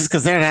a-hole just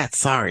because they're that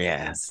sorry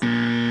ass.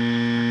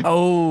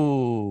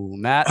 Oh,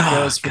 Matt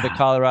goes for the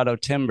Colorado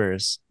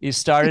Timbers. He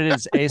started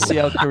his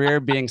ACL career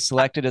being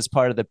selected as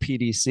part of the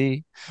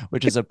PDC,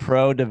 which is a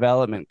pro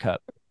development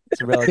cup. It's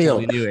a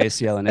relatively new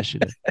ACL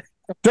initiative.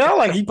 Sound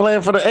like he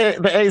playing for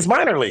the A's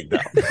minor league though.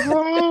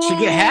 Should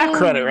get half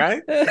credit,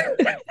 right?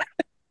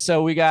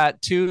 So we got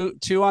two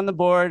on the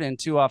board and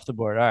 2 off the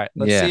board. All right,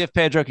 let's see if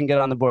Pedro can get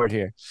on the board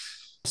here.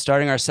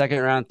 Starting our second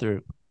round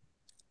through.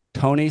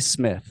 Tony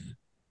Smith.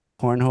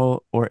 Cornhole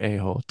or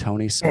a-hole?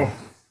 Tony Smith.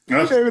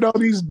 You naming all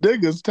these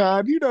niggas,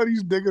 Todd. You know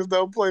these niggas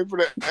don't play for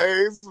the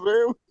A's,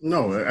 man.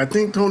 No, I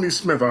think Tony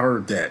Smith, I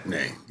heard that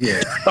name.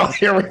 Yeah. Oh,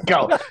 here we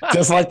go.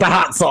 Just like the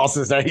hot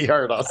sauces that he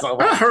heard on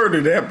something. I heard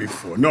of that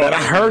before. No,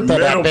 I heard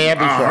that band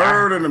before. I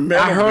heard of the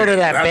metal I heard of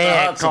that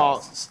band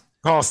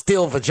called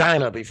Steel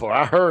Vagina before.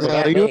 I heard of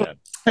that band.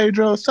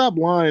 Pedro, stop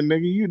lying,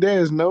 nigga.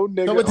 There's no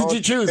nigga. So what did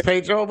you choose,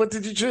 Pedro? What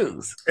did you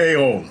choose?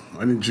 A-hole. I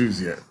didn't choose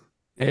yet.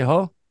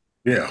 A-hole?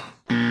 Yeah.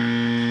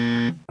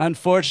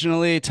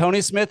 Unfortunately,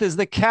 Tony Smith is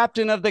the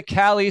captain of the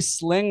Cali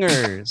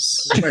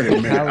Slingers. Wait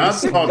a minute. I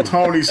thought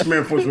Tony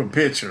Smith was a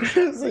pitcher.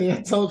 See,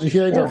 I told you he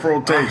ain't Fourth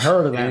rotation. I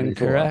heard of that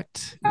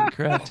Incorrect.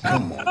 Incorrect.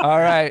 All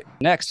right.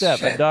 Next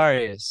up,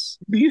 Darius.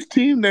 These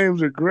team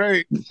names are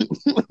great.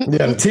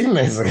 Yeah, the team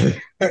names are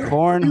great.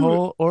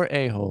 Cornhole or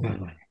a-hole?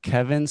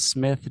 Kevin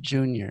Smith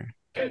Jr.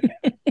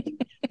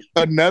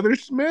 Another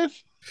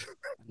Smith?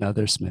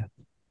 Another Smith.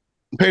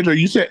 Pedro,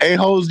 you said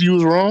a-holes, you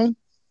was wrong?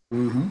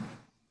 Mm-hmm.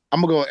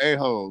 I'm going to go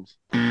a-holes.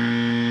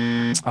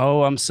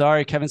 Oh, I'm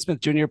sorry. Kevin Smith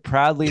Jr.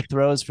 proudly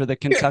throws for the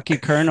Kentucky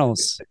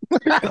Colonels.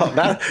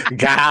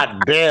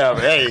 God damn.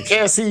 Hey,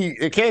 can't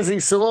see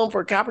sue him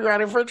for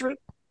copyright infringement?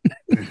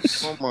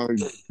 Oh my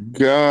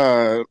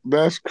God.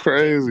 That's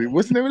crazy.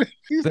 What's the name of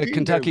these The team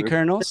Kentucky names?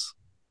 Colonels?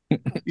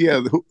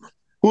 Yeah.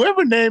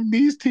 Whoever named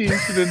these teams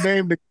should have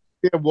named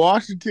the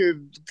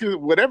Washington,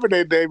 whatever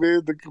their name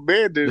is, the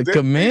Commanders. The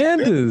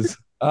Commanders.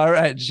 All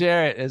right.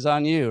 Jarrett is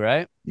on you,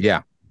 right?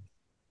 Yeah.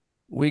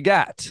 We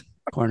got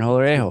Cornhole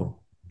or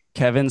a-hole?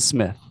 Kevin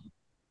Smith.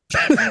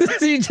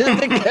 You just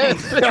think Kevin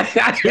Smith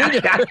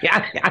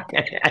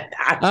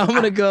I'm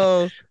going to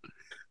go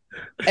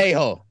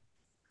a-hole.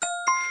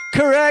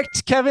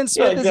 Correct. Kevin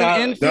Smith is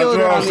an infielder. That's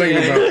what I was on the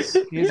thinking A's.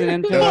 about. He's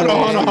an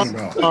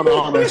infielder. Hold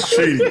on. That's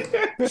cheating.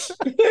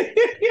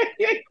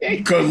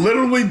 Because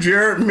literally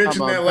Jared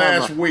mentioned that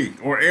last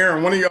week. Or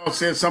Aaron, one of y'all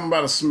said something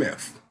about a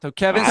Smith. So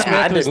Kevin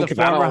Smith was the didn't, 'cause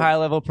I former don't-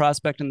 high-level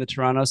prospect in the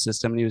Toronto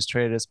system, and he was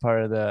traded as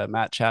part of the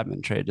Matt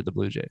Chapman trade to the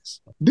Blue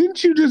Jays.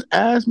 Didn't you just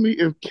ask me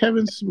if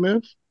Kevin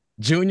Smith?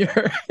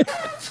 Junior?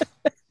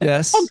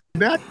 Yes.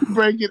 Now you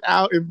break it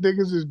out if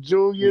niggas is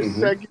junior,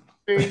 second,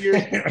 senior.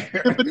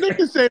 If a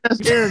nigga say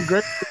that's Aaron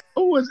Gray,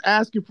 who was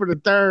asking for the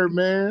third,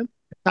 man?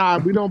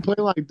 Todd, we don't play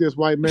like this,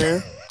 white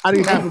man. I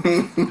didn't have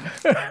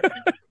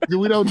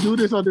we don't do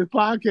this on this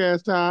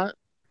podcast, Todd.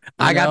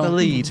 I got the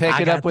lead. Take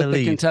I it got up with the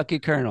lead. Kentucky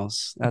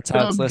Colonels. That's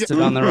how it's listed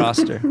on the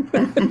roster.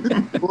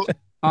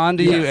 On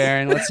to you,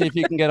 Aaron. Let's see if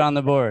you can get on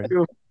the board.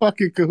 You're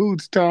fucking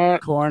cahoots, Todd.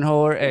 Cornhole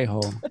or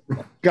a-hole?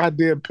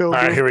 Goddamn pilgrim.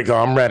 All right, here we go.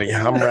 I'm ready.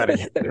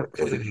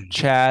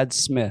 Chad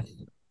Smith.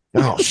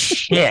 Oh,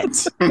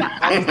 shit.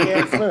 I'm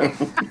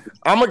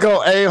going to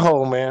go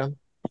a-hole, man.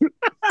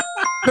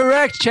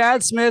 Correct.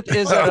 Chad Smith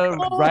is a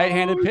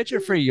right-handed pitcher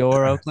for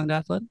your Oakland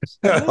Athletics.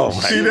 Oh,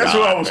 See, that's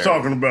what I was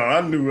talking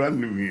about. I knew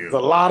him. There's a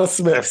lot of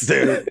Smiths,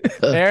 dude.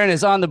 Aaron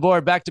is on the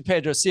board. Back to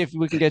Pedro. See if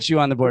we can get you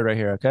on the board right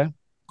here, okay?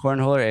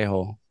 Cornhole or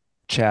a-hole?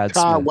 Chad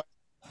Todd,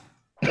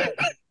 Smith.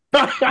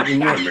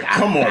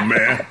 Come on,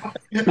 man.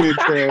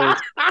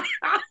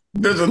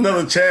 There's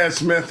another Chad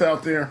Smith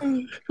out there.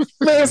 Man,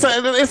 it's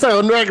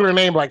a regular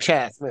name like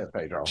Chad Smith,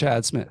 Pedro.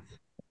 Chad Smith.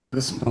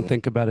 Don't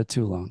think about it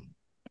too long.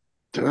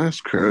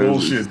 That's crazy.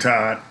 Bullshit,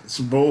 Todd. It's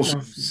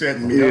bullshit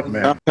setting me up,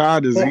 man.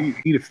 Todd is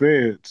he the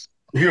feds.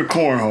 You're a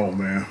cornhole,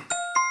 man.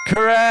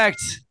 Correct.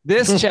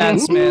 This Chad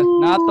Smith,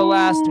 not the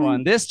last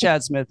one. This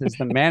Chad Smith is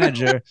the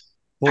manager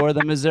for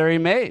the Missouri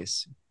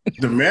Mays.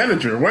 The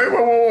manager? Wait. I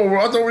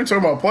thought we were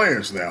talking about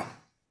players now.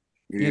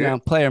 You know,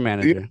 player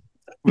manager.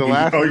 You're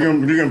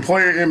gonna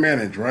play and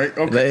manage, right?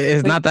 Okay.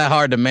 It's not that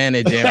hard to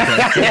manage.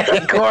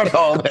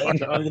 Cornhole.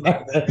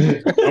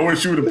 I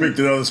wish you would have picked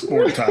another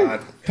sport,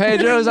 Todd.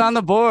 Pedro's on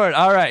the board.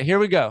 All right, here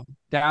we go.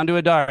 Down to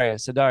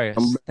Adarius.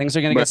 Things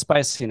are going to get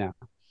spicy now.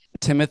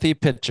 Timothy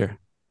Pitcher.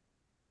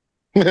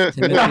 Timothy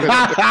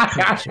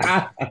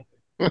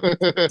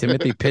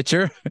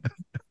Pitcher?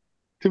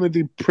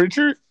 Timothy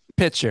Pritchard?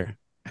 Pitcher.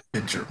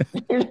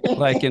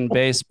 Like in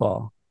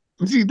baseball.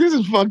 See, this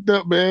is fucked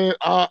up, man.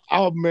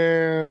 Oh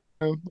man.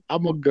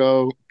 I'm gonna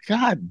go.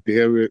 God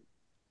damn it.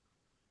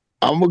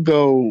 I'm gonna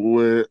go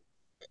with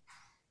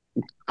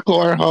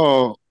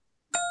Cornhole.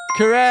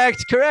 Correct.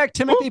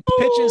 Timothy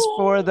pitches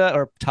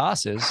or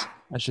tosses,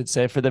 I should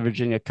say, for the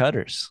Virginia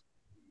Cutters.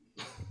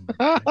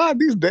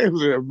 These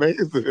names are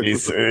amazing.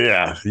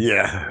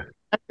 Yeah.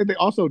 And they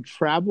also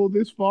travel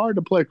this far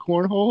to play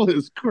cornhole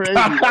is crazy.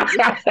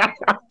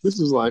 This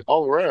is like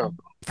all around.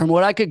 From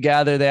what I could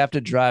gather, they have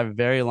to drive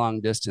very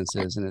long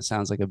distances, and it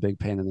sounds like a big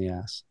pain in the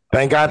ass.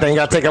 Thank God they ain't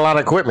got to take a lot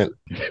of equipment.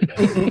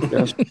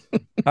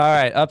 All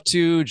right, up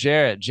to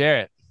Jarrett.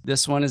 Jarrett,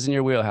 this one is in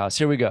your wheelhouse.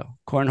 Here we go.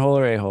 Cornhole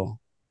or a-hole?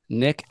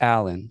 Nick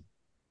Allen.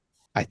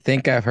 I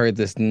think I've heard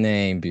this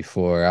name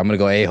before. I'm going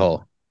to go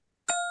a-hole.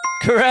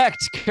 Correct.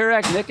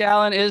 Nick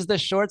Allen is the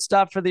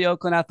shortstop for the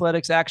Oakland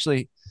Athletics.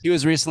 Actually, he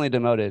was recently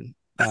demoted,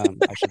 I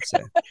should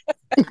say.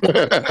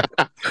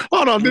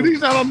 Hold on, dude,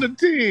 he's not on the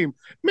team.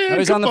 Man, No,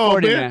 he's on the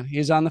 40, man.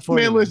 He's on the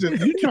 40. Man, listen,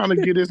 you trying to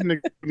get this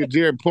nigga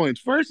Jared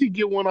points. First, he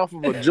get one off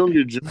of a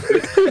junior,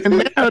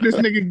 and now this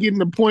nigga getting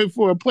a point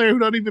for a player who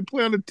don't even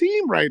play on the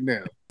team right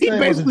now. He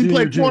basically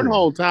played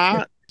cornhole,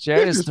 Todd.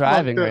 Jared is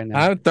thriving right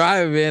now. I'm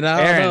thriving, man.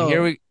 I don't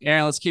know.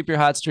 Aaron, let's keep your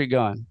hot streak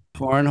going.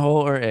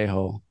 Cornhole or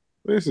a-hole?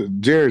 This is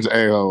Jared's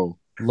a-hole.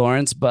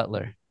 Lawrence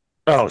Butler.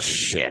 Oh,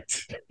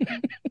 shit.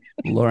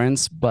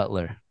 Lawrence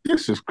Butler.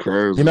 This is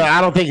crazy. You know,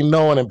 I don't think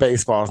no one in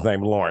baseball is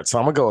named Lawrence, so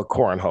I'm going to go with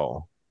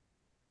Cornhole.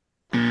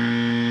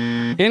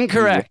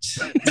 Incorrect.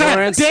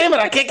 Lawrence, damn it,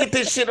 I can't get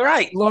this shit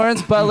right.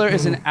 Lawrence Butler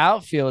is an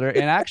outfielder,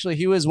 and actually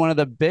he was one of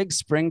the big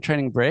spring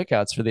training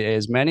breakouts for the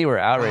A's. Many were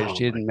outraged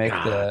he didn't make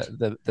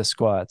the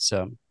squad.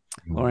 So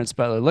Lawrence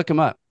Butler, look him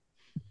up.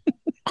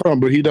 Hold on,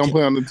 but he don't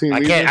play on the team.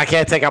 I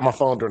can't take out my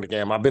phone during the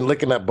game. I've been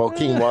looking at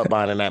Bokeem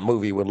Woodbine in that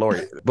movie with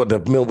Lori, but the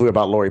movie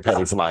about Lori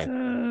Petty's life.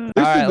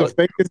 This is the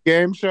fakest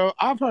game show.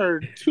 I've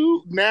heard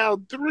 2,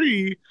 now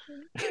 3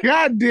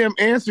 goddamn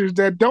answers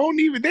that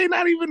they're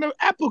not even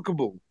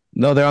applicable.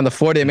 No, they're on the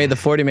 40. They made the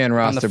 40-man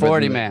roster. On the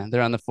 40-man.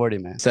 They're on the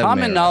 40-man. 7-man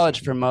Common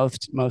knowledge for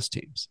most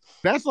teams.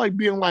 That's like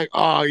being like,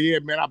 oh, yeah,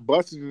 man, I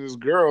busted this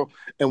girl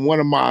and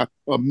one of my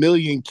 1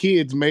 million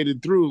kids made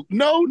it through.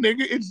 No,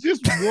 nigga, it's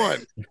just one.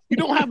 You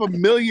don't have 1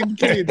 million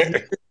kids.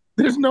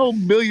 There's no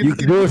million. You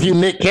can do if you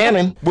Nick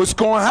Cannon. What's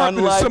going to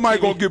happen is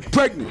somebody going to get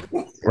pregnant.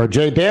 Or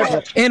Jay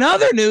Davis. In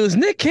other news,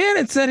 Nick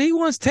Cannon said he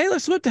wants Taylor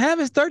Swift to have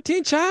his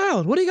 13th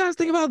child. What do you guys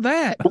think about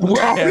that?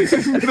 Wow, this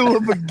is the middle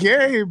of a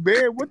game,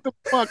 man. What the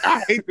fuck?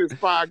 I hate this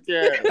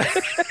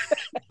podcast.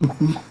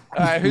 All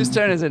right, whose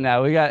turn is it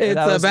now? We got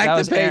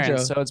back to Pedro. Aaron,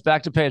 so it's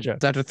back to Pedro.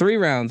 It's after 3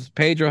 rounds.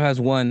 Pedro has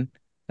 1.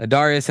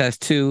 Darius has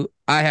 2.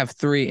 I have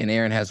 3, and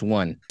Aaron has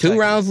 1. 2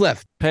 rounds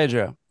left.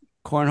 Pedro,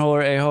 cornhole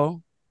or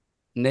a-hole?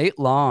 Nate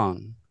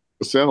Long.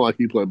 It sounds like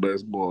he played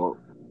baseball.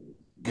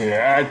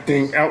 Yeah, I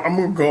think I'm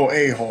going to go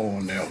a-hole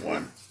on that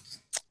one.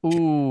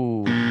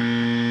 Ooh.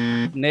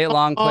 Nate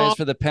Long plays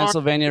for the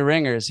Pennsylvania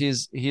Ringers.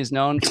 He's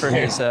known for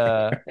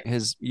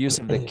his use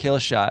of the Kill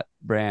Shot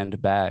brand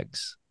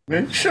bags.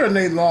 Man, you sure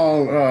Nate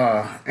Long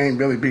ain't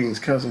Billy Bean's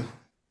cousin?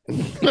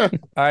 All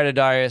right,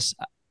 Darius.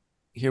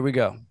 Here we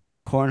go.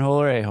 Cornhole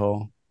or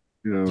a-hole?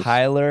 Yes.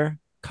 Tyler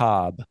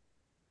Cobb.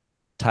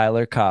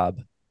 Tyler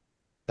Cobb.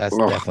 That's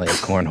definitely a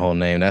cornhole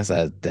name. That's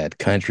that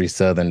country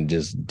southern,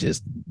 just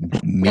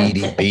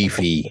meaty,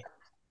 beefy.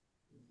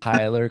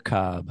 Tyler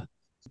Cobb.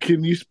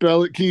 Can you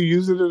spell it? Can you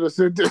use it in a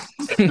sentence?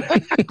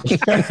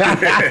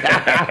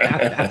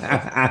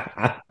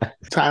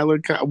 Tyler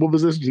Cobb. What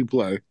position did he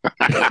play?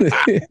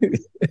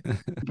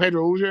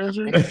 Pedro, what was your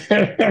answer?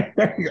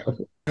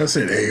 I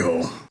said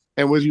a-hole.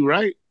 And was you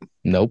right?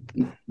 Nope.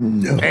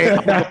 No. Hey,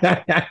 I'm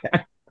going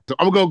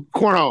to go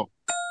cornhole.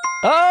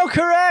 Oh,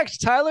 correct.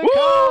 Tyler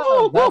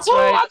Cobb. That's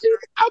right.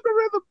 I'm a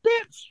rhythm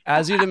bitch.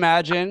 As you'd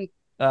imagine,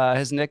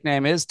 his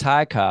nickname is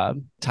Ty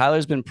Cobb.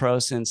 Tyler's been pro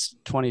since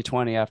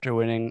 2020 after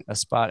winning a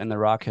spot in the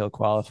Rock Hill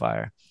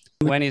qualifier.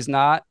 When he's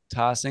not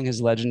tossing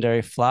his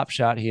legendary flop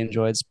shot, he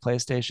enjoys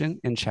PlayStation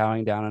and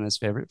chowing down on his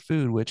favorite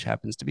food, which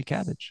happens to be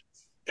cabbage.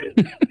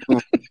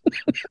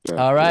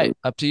 All right.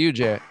 Up to you,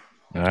 Jarrett.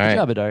 All right. Good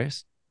job,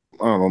 Darius.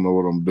 I don't know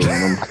what I'm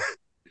doing.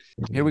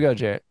 Here we go,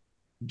 Jarrett.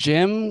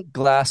 Jim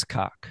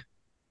Glasscock.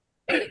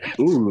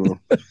 Ooh.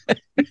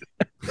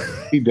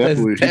 He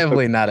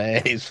definitely not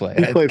an A's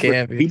player.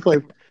 He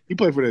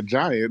played for the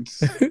Giants.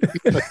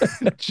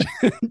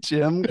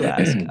 Jim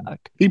Glasscock.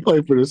 He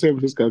played for the San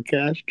Francisco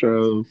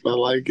Castros. I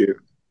like it.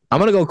 I'm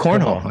gonna go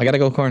cornhole. I gotta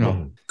go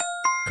cornhole.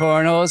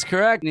 Cornhole is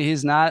correct.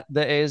 He's not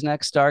the A's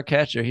next star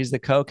catcher. He's the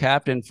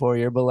co-captain for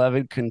your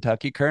beloved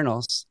Kentucky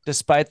Colonels.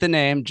 Despite the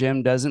name,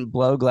 Jim doesn't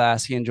blow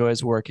glass. He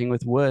enjoys working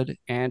with wood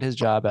and his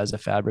job as a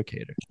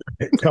fabricator.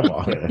 Come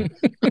on.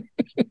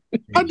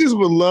 I just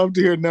would love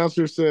to hear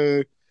announcers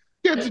say,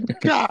 "Get the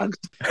Cox."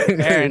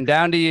 Aaron,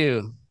 down to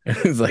you.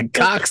 It's like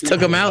Cox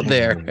took him out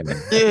there.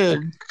 Yeah,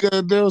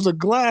 there was a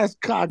glass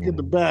cock in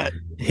the back.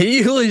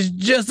 He was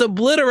just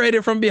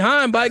obliterated from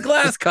behind by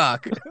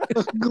Glasscock.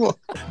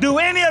 Do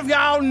any of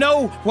y'all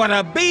know what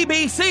a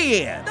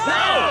BBC is?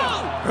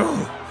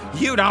 No!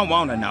 You don't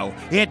want to know.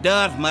 It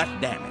does much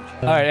damage.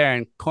 All right,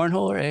 Aaron,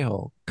 cornhole or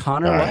a-hole?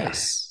 Connor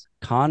Weiss.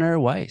 Connor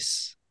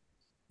Weiss.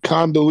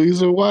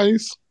 Condoleezza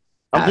Weiss.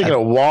 I'm thinking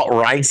of Walt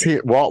Weiss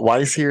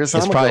here. So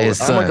It's probably his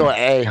son. I'm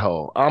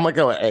gonna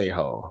go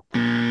a-hole.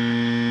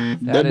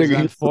 That is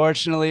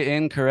unfortunately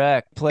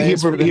incorrect.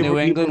 Plays for the New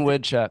England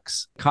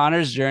Woodchucks.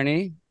 Connor's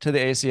journey to the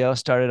ACL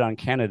started on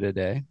Canada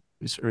Day.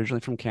 He's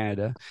originally from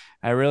Canada.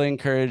 I really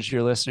encourage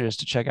your listeners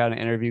to check out an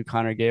interview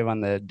Connor gave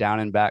on the Down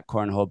and Back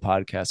Cornhole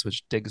podcast,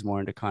 which digs more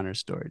into Connor's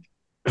story.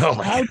 Oh,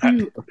 how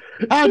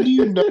do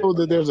you know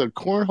that there's a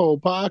cornhole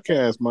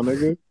podcast, my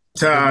nigga?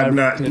 Todd,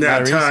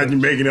 Todd, you're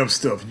making up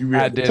stuff.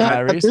 I did my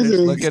research.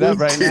 Look it up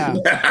right now.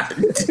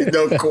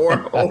 The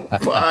Cornhole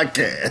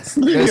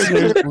podcast.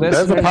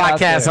 There's a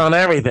podcast on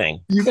everything.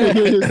 You can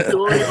hear his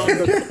story on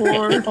the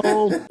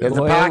Cornhole. There's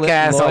a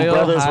podcast on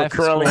brothers with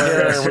curly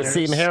hair and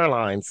receding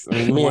hairlines.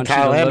 Me and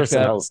Kyle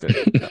Anderson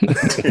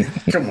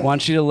hosted. Come on.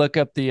 Want you to look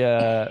up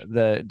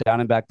the Down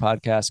and Back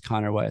podcast,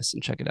 Connor Weiss,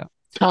 and check it out.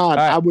 Todd,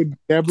 I would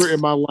never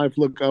in my life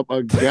look up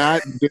a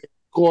goddamn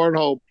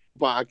cornhole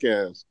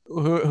podcast.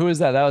 Who is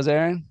that? That was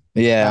Aaron?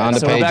 Yeah, on the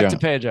Pedro. Pedro. We're back to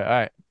Pedro. All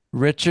right.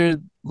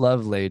 Richard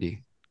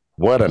Lovelady.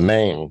 What a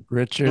name.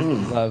 Richard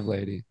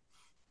Lovelady.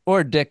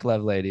 Or Dick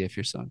Lovelady if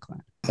you're so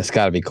inclined. It's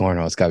got to be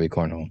cornhole. It's got to be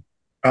cornhole.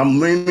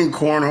 I'm leaning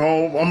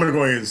cornhole. I'm going to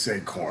go ahead and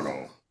say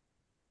cornhole.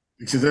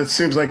 Because that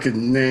seems like a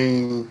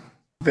name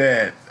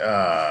that...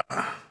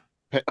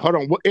 Hold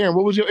on. Aaron,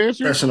 what was your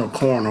answer? Professional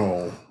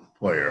cornhole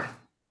player.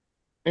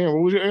 Aaron,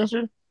 what was your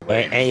answer?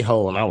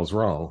 A-hole, and I was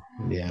wrong.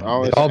 Yeah,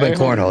 Oh, they've it's all been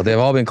a-hole. cornhole. They've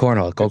all been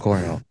cornhole. Go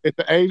cornhole. It's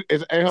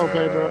a hole,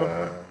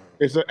 Pedro.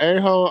 It's an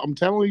a-hole. I'm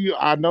telling you,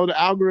 I know the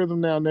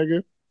algorithm now,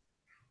 nigga.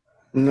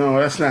 No,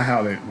 that's not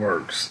how that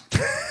works.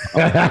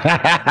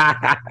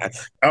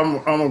 I'm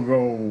gonna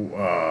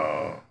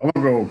go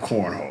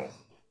cornhole.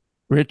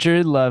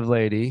 Richard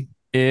Lovelady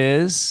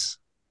is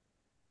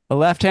a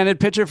left-handed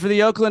pitcher for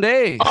the Oakland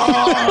A's. He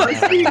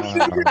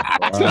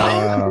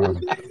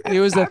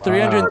was the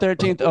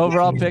 313th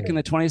overall pick in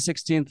the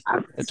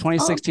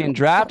 2016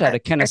 draft out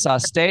of Kennesaw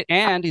State,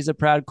 and he's a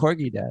proud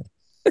corgi dad.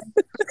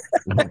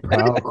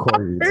 Proud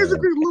corgi dad.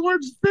 Basically,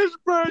 Lawrence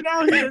Fishburne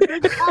out here,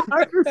 nigga.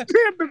 I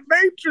understand the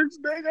Matrix,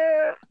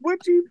 nigga. What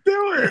you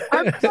doing?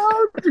 I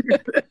told you.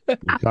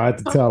 Tried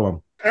to tell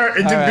him.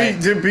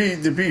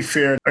 To be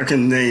fair, I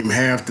can name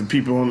half the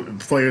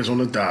players on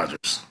the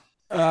Dodgers.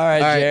 All right,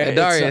 Jared.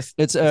 Adarius.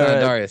 It's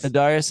Adarius.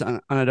 Adarius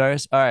on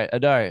Adarius. All right,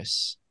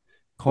 Adarius.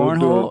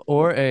 Cornhole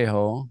or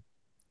a-hole?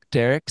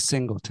 Derek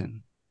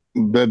Singleton.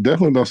 That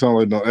definitely don't sound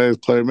like no ass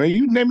player, man.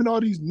 You naming all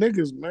these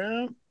niggas,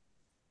 man.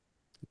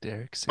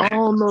 Derek I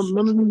don't know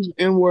none of these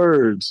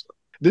N-words.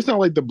 This sounds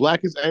like the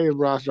blackest A's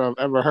roster I've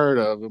ever heard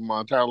of in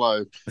my entire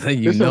life.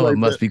 You know it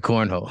must be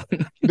cornhole.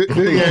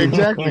 Yeah,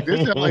 exactly.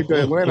 This sounds like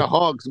the Atlanta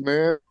Hawks,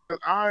 man.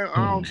 I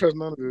don't trust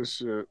none of this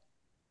shit.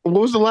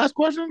 What was the last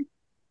question?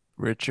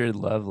 Richard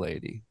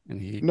Lovelady,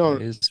 and he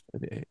is for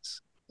the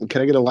A's.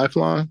 Can I get a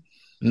lifeline?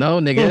 No,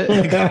 nigga.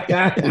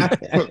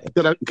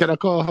 Can I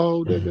call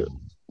Ho, nigga?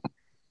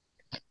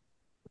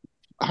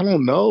 I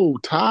don't know,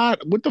 Todd.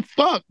 What the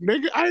fuck,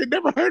 nigga? I ain't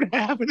never heard of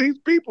half of these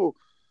people.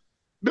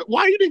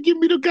 Why you didn't give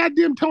me the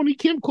goddamn Tony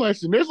Kim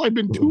question? There's like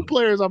been 2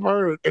 players I've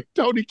heard, and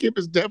Tony Kim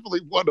is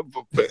definitely one of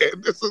them,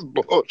 man. This is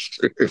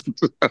bullshit.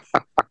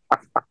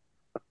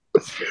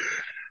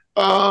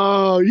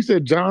 Oh, you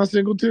said John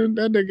Singleton?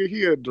 That nigga,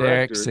 he a director.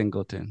 Derek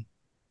Singleton.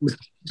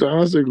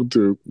 John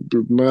Singleton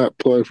did not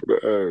play for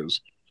the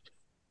A's.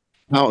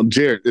 Oh,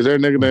 Jared, is there a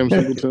nigga named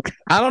Singleton?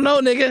 I don't know,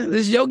 nigga.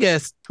 This is your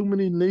guess. Too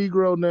many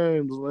Negro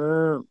names,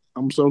 man.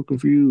 I'm so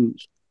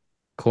confused.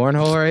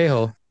 Cornhole or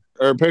a-hole?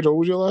 Pedro, what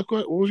was your last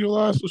question? What was your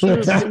last? What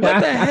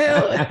the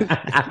hell?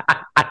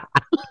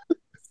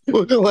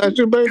 What was your last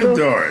year, Pedro?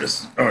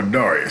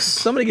 Darius.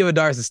 Somebody give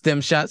Adarius a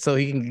stem shot so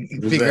he can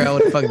figure out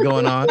what the fuck is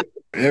going on.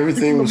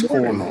 Everything was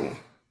cornhole.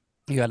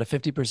 You got a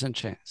 50%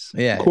 chance.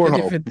 Yeah,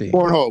 cornhole. 50-50.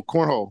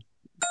 Cornhole.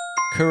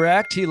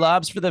 Correct. He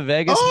lobs for the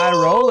Vegas High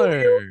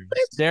Rollers.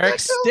 Derek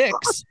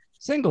Sticks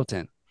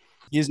Singleton.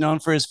 He's known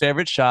for his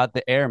favorite shot,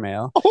 the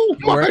airmail. He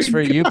works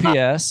for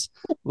UPS,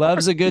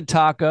 loves a good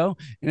taco,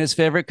 and his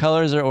favorite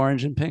colors are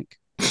orange and pink.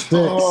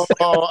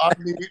 I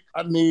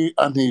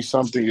need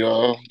something,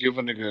 y'all. Give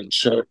a nigga a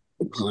check,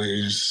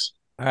 please.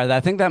 All right,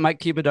 I think that might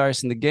keep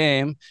Adarius in the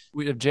game.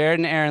 We have Jared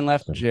and Aaron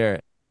left.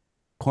 Jared,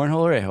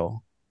 cornhole or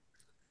a-hole?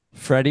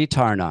 Freddie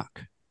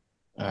Tarnock.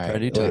 All right,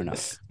 Freddie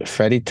Tarnock.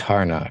 Freddie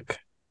Tarnock.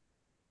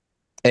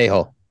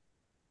 A-hole.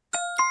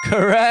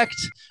 Correct.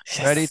 Yes.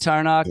 Freddie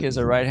Tarnock is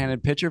a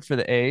right-handed pitcher for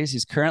the A's.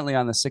 He's currently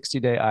on the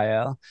 60-day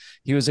IL.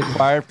 He was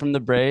acquired from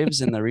the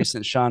Braves in the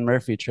recent Sean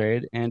Murphy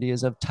trade, and he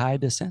is of Thai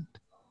descent.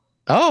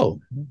 Oh,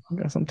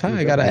 got some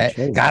Thai. Got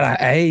an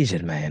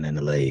Asian man in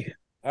the league.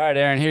 All right,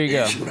 Aaron, here you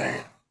go.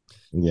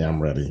 Yeah,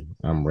 I'm ready.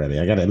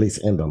 I got to at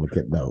least end on the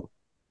good note.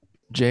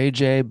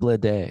 JJ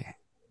Bleday.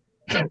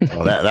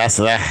 Well, that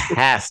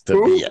has to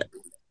be it.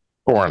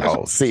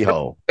 Cornhole,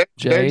 C-hole.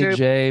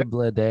 JJ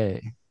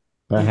Bleday.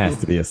 That has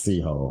to be a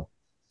C-hole.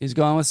 He's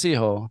going with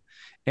C-hole.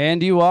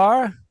 And you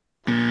are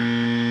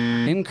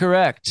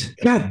incorrect.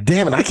 God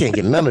damn it, I can't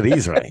get none of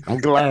these right. I'm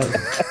glad.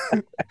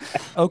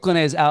 Oakland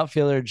A's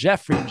outfielder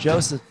Jeffrey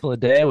Joseph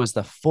Bleday was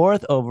the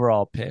 4th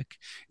overall pick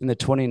in the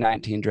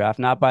 2019 draft,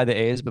 not by the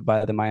A's, but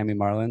by the Miami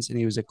Marlins, and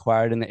he was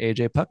acquired in the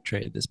AJ Puck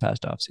trade this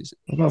past offseason.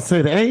 I'm going to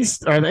say the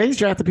A's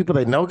drafting people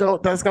they know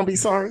that's going to be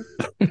sorry?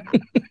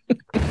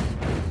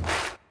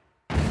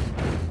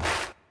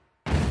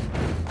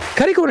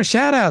 Cuddy Corner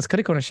shout-outs.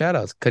 Cuddy Corner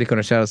shout-outs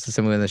to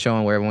someone in the show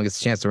where everyone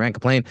gets a chance to rant,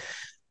 complain,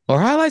 or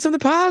highlight something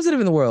positive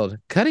in the world.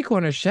 Cuddy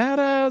Corner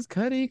shout-outs.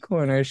 Cuddy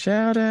Corner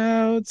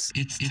shout-outs.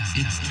 It's time.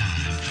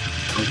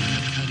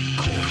 Cuddy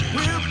Corner.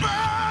 We're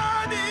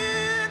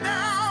burning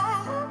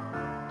now.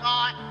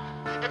 God,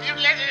 if you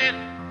let it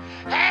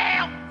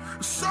help.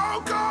 So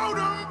cold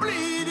and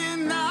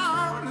bleeding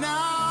now.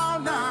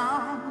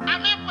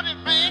 I'm in for it,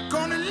 man.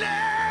 Gonna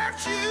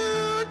let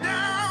you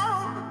down.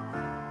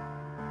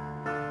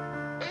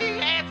 He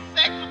had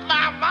sex with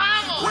my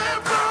mama.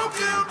 We're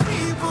broken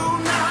people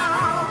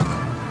now.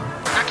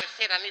 Doctor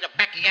said I need a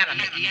bacchiata.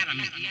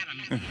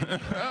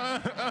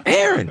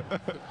 Aaron,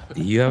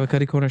 do you have a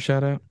Cuddy Corner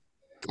shout-out?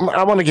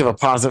 I want to give a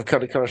positive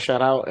Cuddy Corner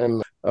shout-out,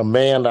 and a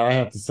man that I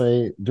have to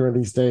say during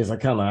these days I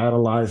kind of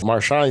idolize.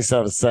 Marshawn used to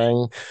have a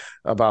saying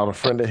about a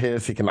friend of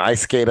his, he can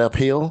ice skate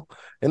uphill.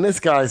 And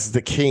this guy's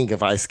the king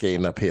of ice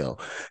skating uphill.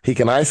 He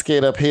can ice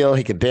skate uphill.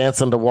 He can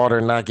dance underwater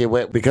and not get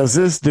wet, because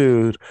this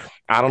dude,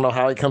 I don't know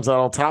how he comes out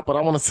on top, but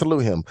I want to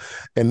salute him.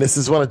 And this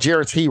is one of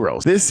Jared's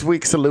heroes. This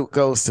week's salute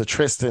goes to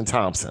Tristan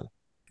Thompson.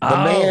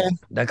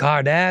 The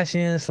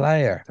Kardashian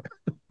Slayer.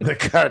 The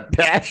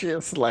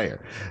Kardashian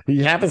Slayer.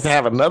 He happens to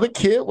have another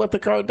kid with the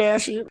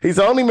Kardashian. He's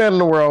the only man in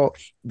the world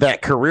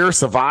that career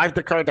survived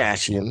the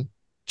Kardashian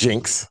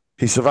jinx.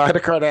 He survived the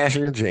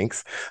Kardashian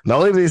jinx. Not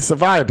only did he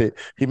survive it,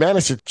 he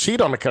managed to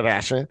cheat on the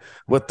Kardashian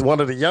with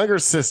one of the younger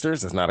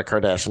sisters. It's not a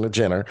Kardashian, a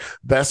Jenner,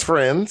 best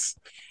friends,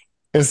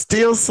 and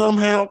still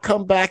somehow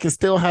come back and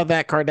still have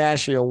that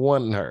Kardashian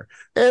wanting her.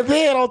 And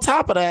then on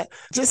top of that,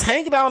 just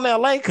hanging out in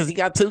LA because he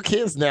got 2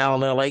 kids now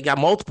in LA. He got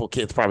multiple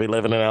kids probably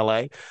living in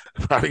LA.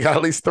 Probably got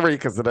at least 3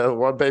 because of the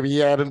one baby he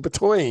had in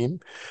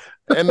between.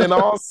 And then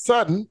all of a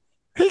sudden,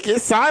 he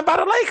gets signed by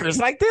the Lakers.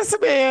 Like, this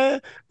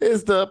man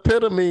is the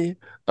epitome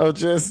of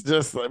just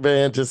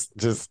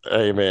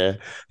hey man,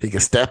 he can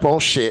step on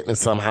shit and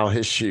somehow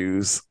his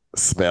shoes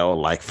smell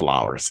like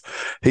flowers.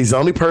 He's the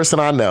only person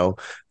I know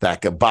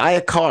that could buy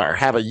a car,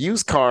 have a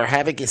used car,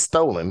 have it get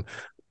stolen,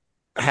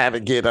 have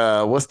it get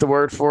what's the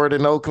word for it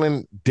in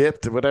Oakland?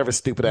 Dipped, whatever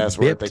stupid ass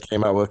word they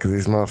came out with because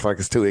these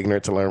motherfuckers too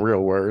ignorant to learn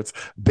real words.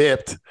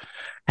 Bipped.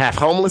 Have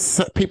homeless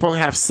people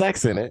have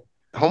sex in it.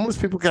 Homeless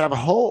people can have a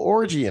whole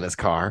orgy in his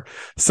car.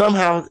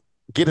 Somehow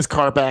get his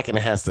car back and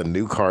it has the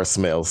new car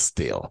smell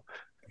still.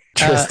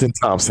 Tristan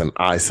Thompson,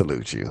 I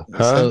salute you.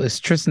 Huh? So is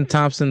Tristan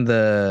Thompson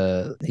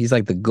he's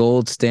like the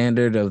gold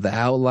standard of the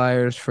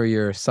outliers for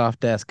your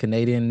soft ass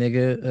Canadian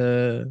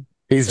nigga?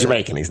 He's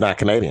Jamaican. He's not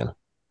Canadian.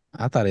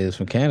 I thought he was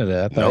from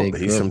Canada.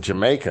 He's from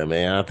Jamaica,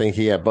 man. I think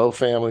he had both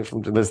families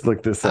from. Let's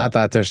look this up. I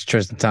thought there's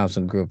Tristan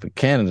Thompson grew up in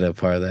Canada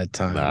part of that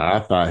time. Nah, I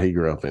thought he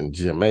grew up in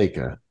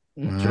Jamaica.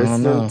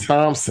 Tristan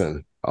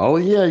Thompson. Oh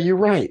yeah, you're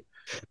right.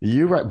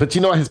 You're right. But you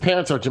know what? His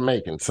parents are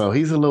Jamaican, so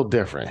he's a little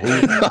different.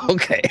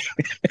 Okay.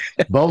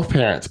 Both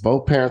parents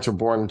were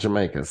born in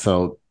Jamaica.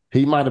 So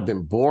he might have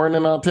been born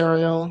in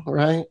Ontario,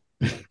 right?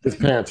 His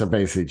parents are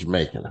basically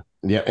Jamaican.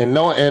 Yeah. And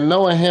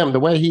knowing him,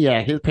 the way he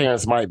act, his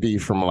parents might be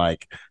from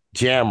like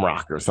Jam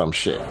Rock or some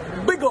shit.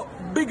 Big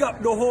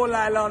up the whole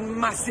island,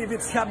 massive.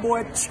 It's your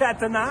boy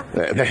Chatana.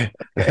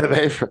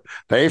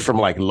 They from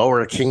like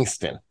Lower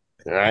Kingston,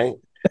 right?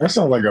 That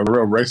sounds like a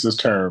real racist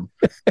term.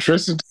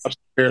 Tristan Thompson's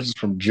parents is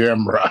from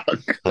Jam Rock.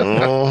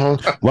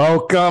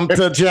 Welcome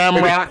to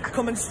Jam Rock.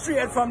 Coming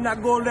straight from the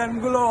Golden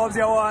Globes,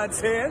 you want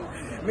saying?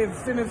 Me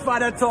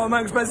father Tom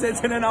Hanks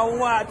presenting in a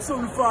white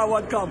soon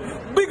forward come.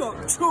 Big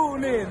up,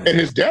 tune in. And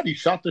his daddy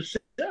shot the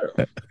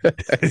sheriff.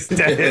 His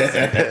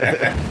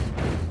daddy.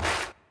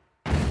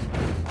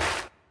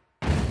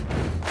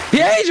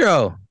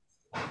 Pietro,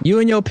 you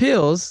and your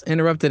pills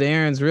interrupted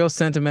Aaron's real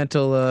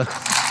sentimental.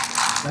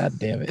 God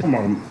damn it! Come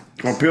on,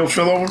 my pills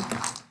fell over.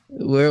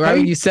 Right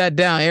when you sat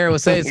down, Aaron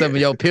was saying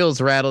something. Your pills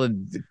rattled.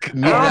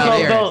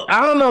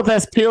 I don't know if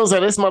that's pills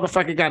or this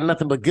motherfucker got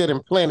nothing but good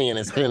and plenty in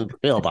his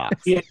pill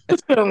box. Yeah,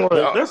 that's a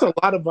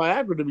lot of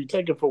Viagra to be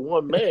taken for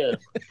one man.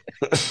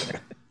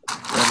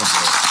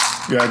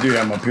 Yeah, I do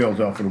have my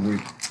pills out for the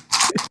week.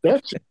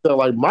 That's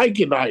like Mike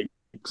and Ike.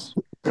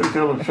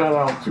 Tell a shout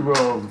out to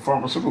the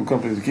pharmaceutical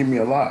companies to keep me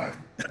alive.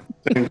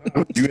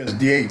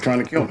 USDA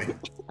trying to kill me.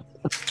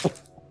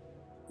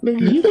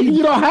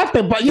 You don't have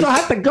to, but you don't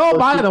have to go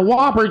buy the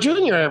Whopper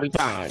Jr. every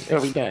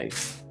day.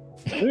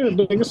 Yeah,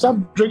 nigga,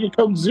 stop drinking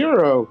Coke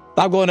Zero.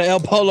 Stop going to El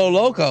Polo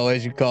Loco,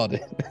 as you called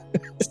it.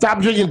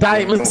 Stop drinking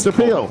Diet Mr.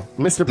 Pill.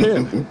 Mr.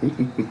 Pill.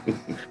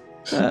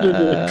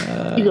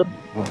 You got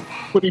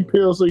 20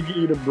 pills so you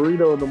can eat a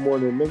burrito in the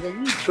morning,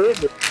 nigga. You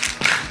tripping.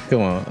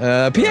 Come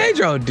on.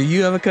 Pietro, do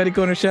you have a Cutty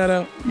Corner shout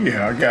out?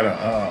 Yeah, I got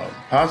a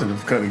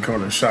positive Cutty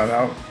Corner shout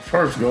out.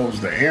 First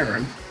goes to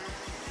Aaron.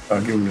 I'll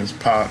give him this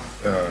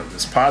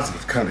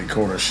positive Cutty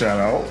Corner shout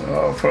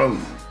out for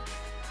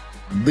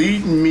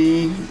leading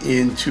me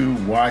into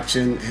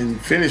watching and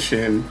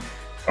finishing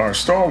our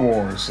Star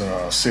Wars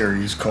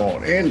series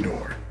called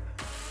Andor.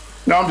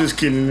 No, I'm just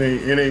kidding.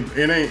 It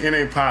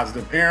ain't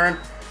positive. Aaron,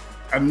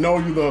 I know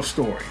you love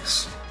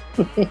stories.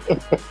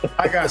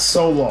 I got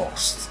so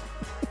lost.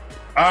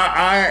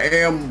 I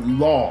am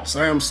lost.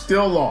 I am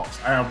still lost.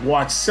 I have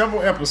watched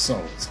several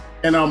episodes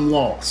and I'm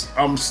lost.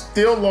 I'm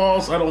still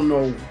lost. I don't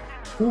know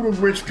who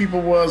the rich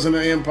people was in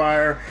the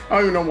Empire. I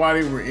don't even know why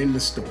they were in the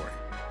story.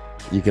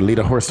 You can lead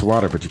a horse to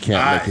water, but you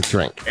can't make it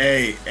drink.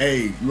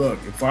 Hey, look,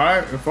 if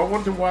I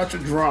want to watch a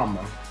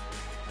drama,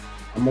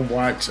 I'm gonna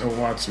watch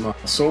my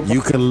soap.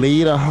 You can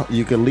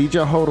lead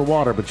your hoe to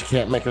water, but you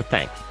can't make her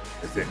think.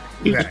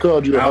 He just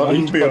called you.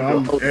 I'm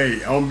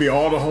gonna be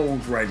all the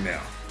hoes right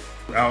now.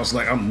 I was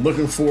like, I'm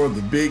looking for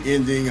the big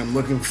ending. I'm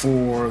looking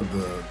for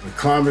the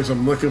climax.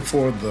 I'm looking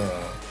for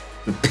the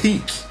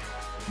peak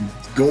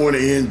going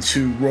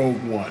into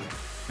Rogue One.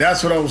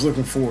 That's what I was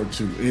looking forward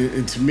to.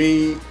 And to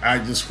me, I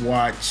just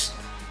watched.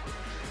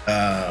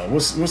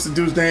 What's the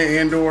dude's name?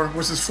 Andor.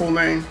 What's his full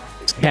name?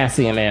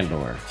 Cassian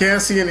Andor.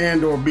 Cassian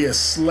Andor be a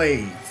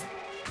slave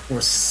for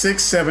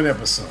 6-7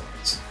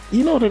 episodes.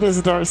 You know what it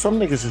is, Dar? Some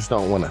niggas just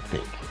don't want to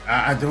think.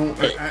 I don't.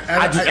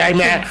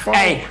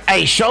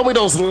 Hey, show me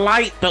those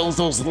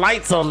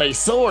lights on their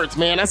swords,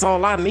 man. That's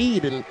all I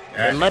need, and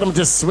let them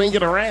just swing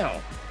it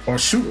around or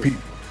shoot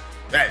people.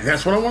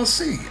 That's what I want to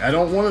see. I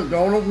don't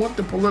want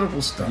the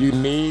political stuff. You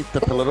need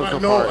the political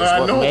part.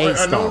 I know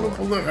the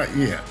political.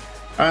 Yeah.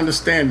 I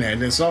understand that.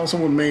 And it's also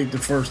what made the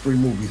first 3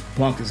 movies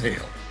bunk as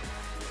hell.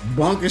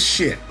 Bunk as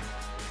shit.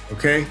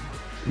 Okay?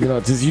 You know,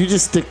 you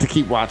just stick to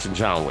keep watching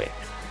John Wick.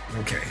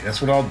 Okay,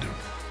 that's what I'll do.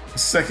 The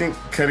second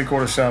Cuddy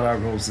Quarter shout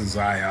out goes to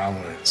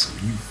Zion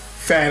Williamson. You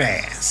fat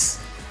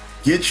ass.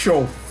 Get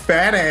your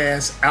fat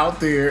ass out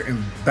there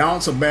and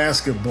bounce a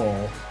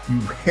basketball, you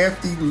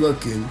hefty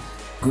looking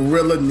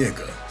gorilla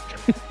nigga.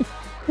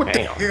 What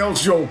the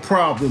hell's your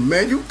problem,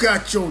 man? You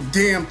got your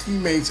damn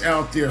teammates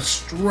out there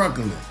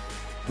struggling.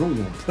 I don't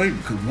want to play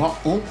because my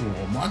uncle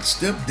or my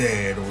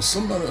stepdad or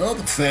some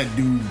other fat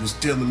dude was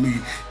telling me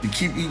to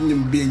keep eating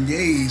them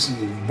beignets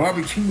and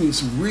barbecuing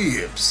some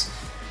ribs.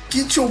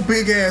 Get your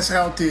big ass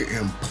out there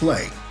and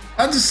play.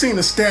 I just seen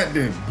a stat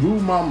that blew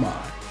my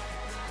mind.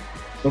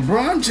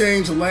 LeBron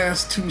James, the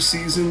last 2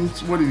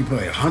 seasons, what did he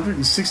play?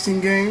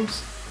 116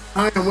 games?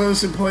 Zion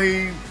Williamson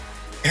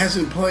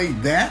hasn't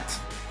played that?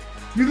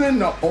 You letting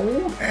the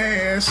old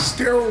ass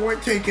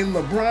steroid taking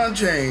LeBron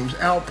James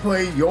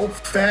outplay your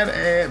fat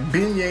ass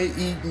beignet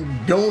eating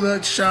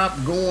donut shop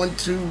going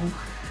to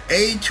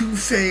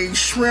A2F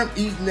shrimp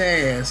eating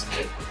ass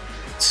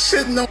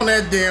sitting on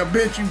that damn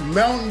bench, you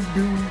Mountain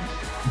Dew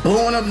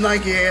blowing up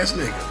Nike ass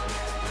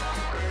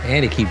nigga.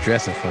 And he keep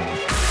dressing funny.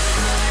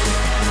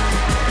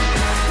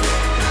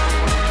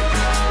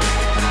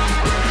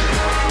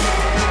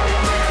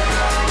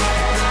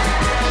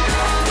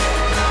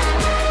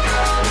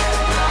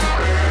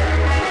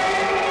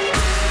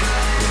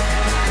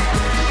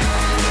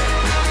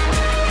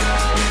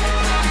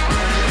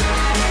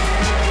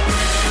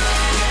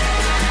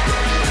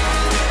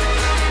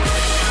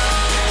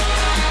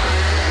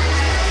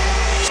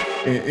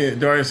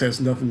 Darius has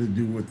nothing to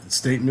do with the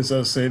statements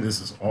I say. This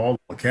is all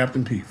on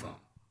Captain P phone.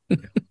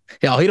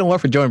 Yeah, he don't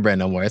work for Jordan Brand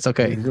no more. It's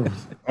okay.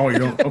 Oh, you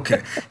don't?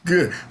 Okay,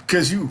 good.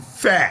 Because you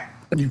fat,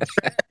 and you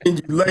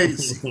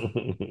lazy,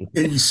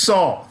 and you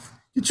soft.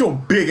 Get your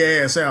big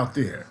ass out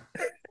there.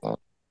 All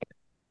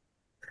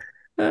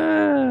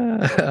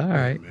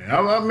right.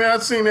 Man,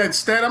 I've seen that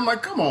stat. I'm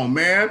like, come on,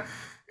 man.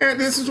 And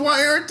this is why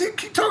Aaron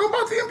keep talking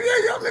about the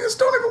NBA. Y'all niggas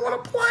don't even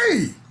want to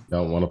play.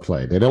 Don't want to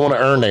play. They don't want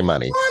to earn their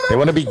money. They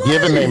want to be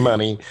given their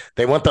money.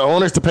 They want the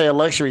owners to pay a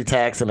luxury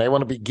tax, and they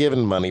want to be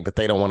given money, but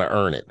they don't want to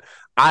earn it.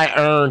 I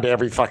earned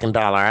every fucking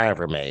dollar I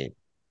ever made.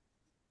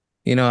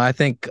 You know, I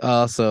think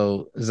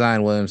also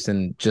Zion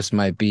Williamson just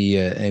might be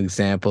an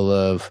example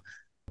of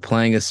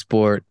playing a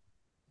sport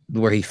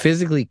where he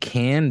physically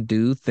can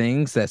do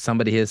things that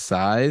somebody his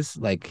size,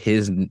 like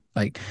his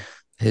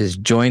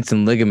joints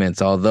and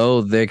ligaments,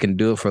 although they can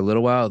do it for a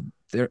little while,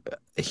 the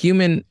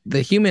human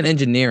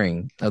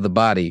engineering of the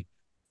body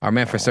are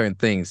meant for certain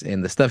things,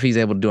 and the stuff he's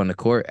able to do on the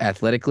court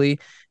athletically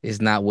is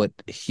not what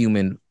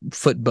human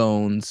foot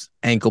bones,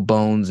 ankle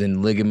bones,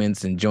 and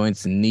ligaments and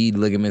joints and knee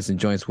ligaments and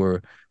joints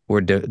were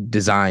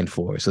designed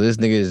for. So this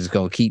nigga is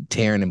gonna keep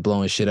tearing and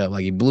blowing shit up.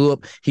 Like he blew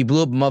up a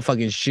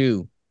motherfucking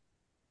shoe.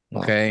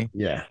 Okay.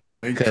 Yeah.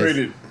 They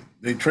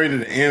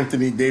traded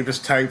Anthony Davis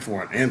type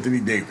for an Anthony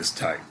Davis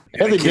type.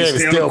 Anthony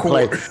Davis still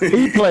played.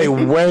 He played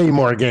way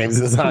more games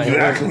than Zion.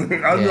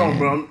 Exactly. I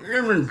know,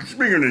 but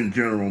speaking in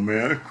general,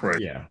 man, that's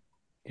crazy. Yeah.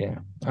 Yeah.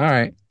 All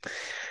right.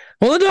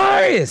 Well,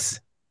 Darius,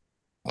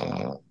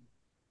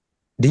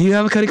 do you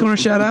have a Cuddy Corner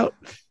shout out?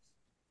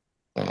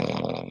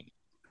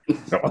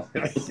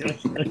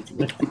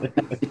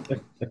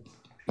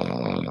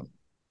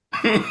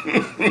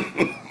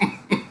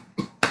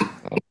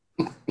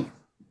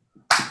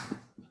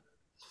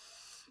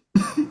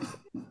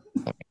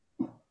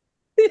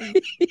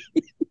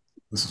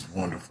 This is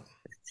wonderful.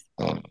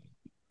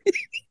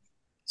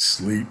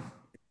 Sleep.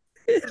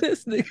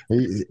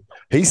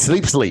 He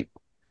sleep.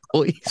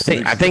 Oh,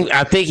 I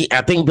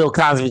think Bill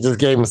Cosby just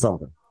gave him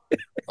something.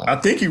 I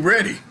think he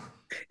ready.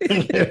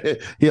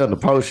 He on the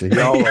potion. He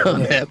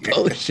on that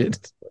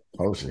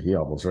potion. He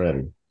almost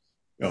ready.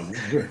 All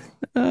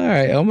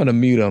right, I'm gonna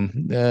mute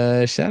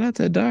him. Shout out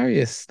to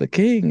Darius, the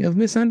king of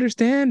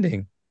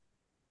misunderstanding.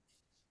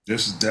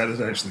 That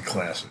is actually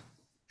classic.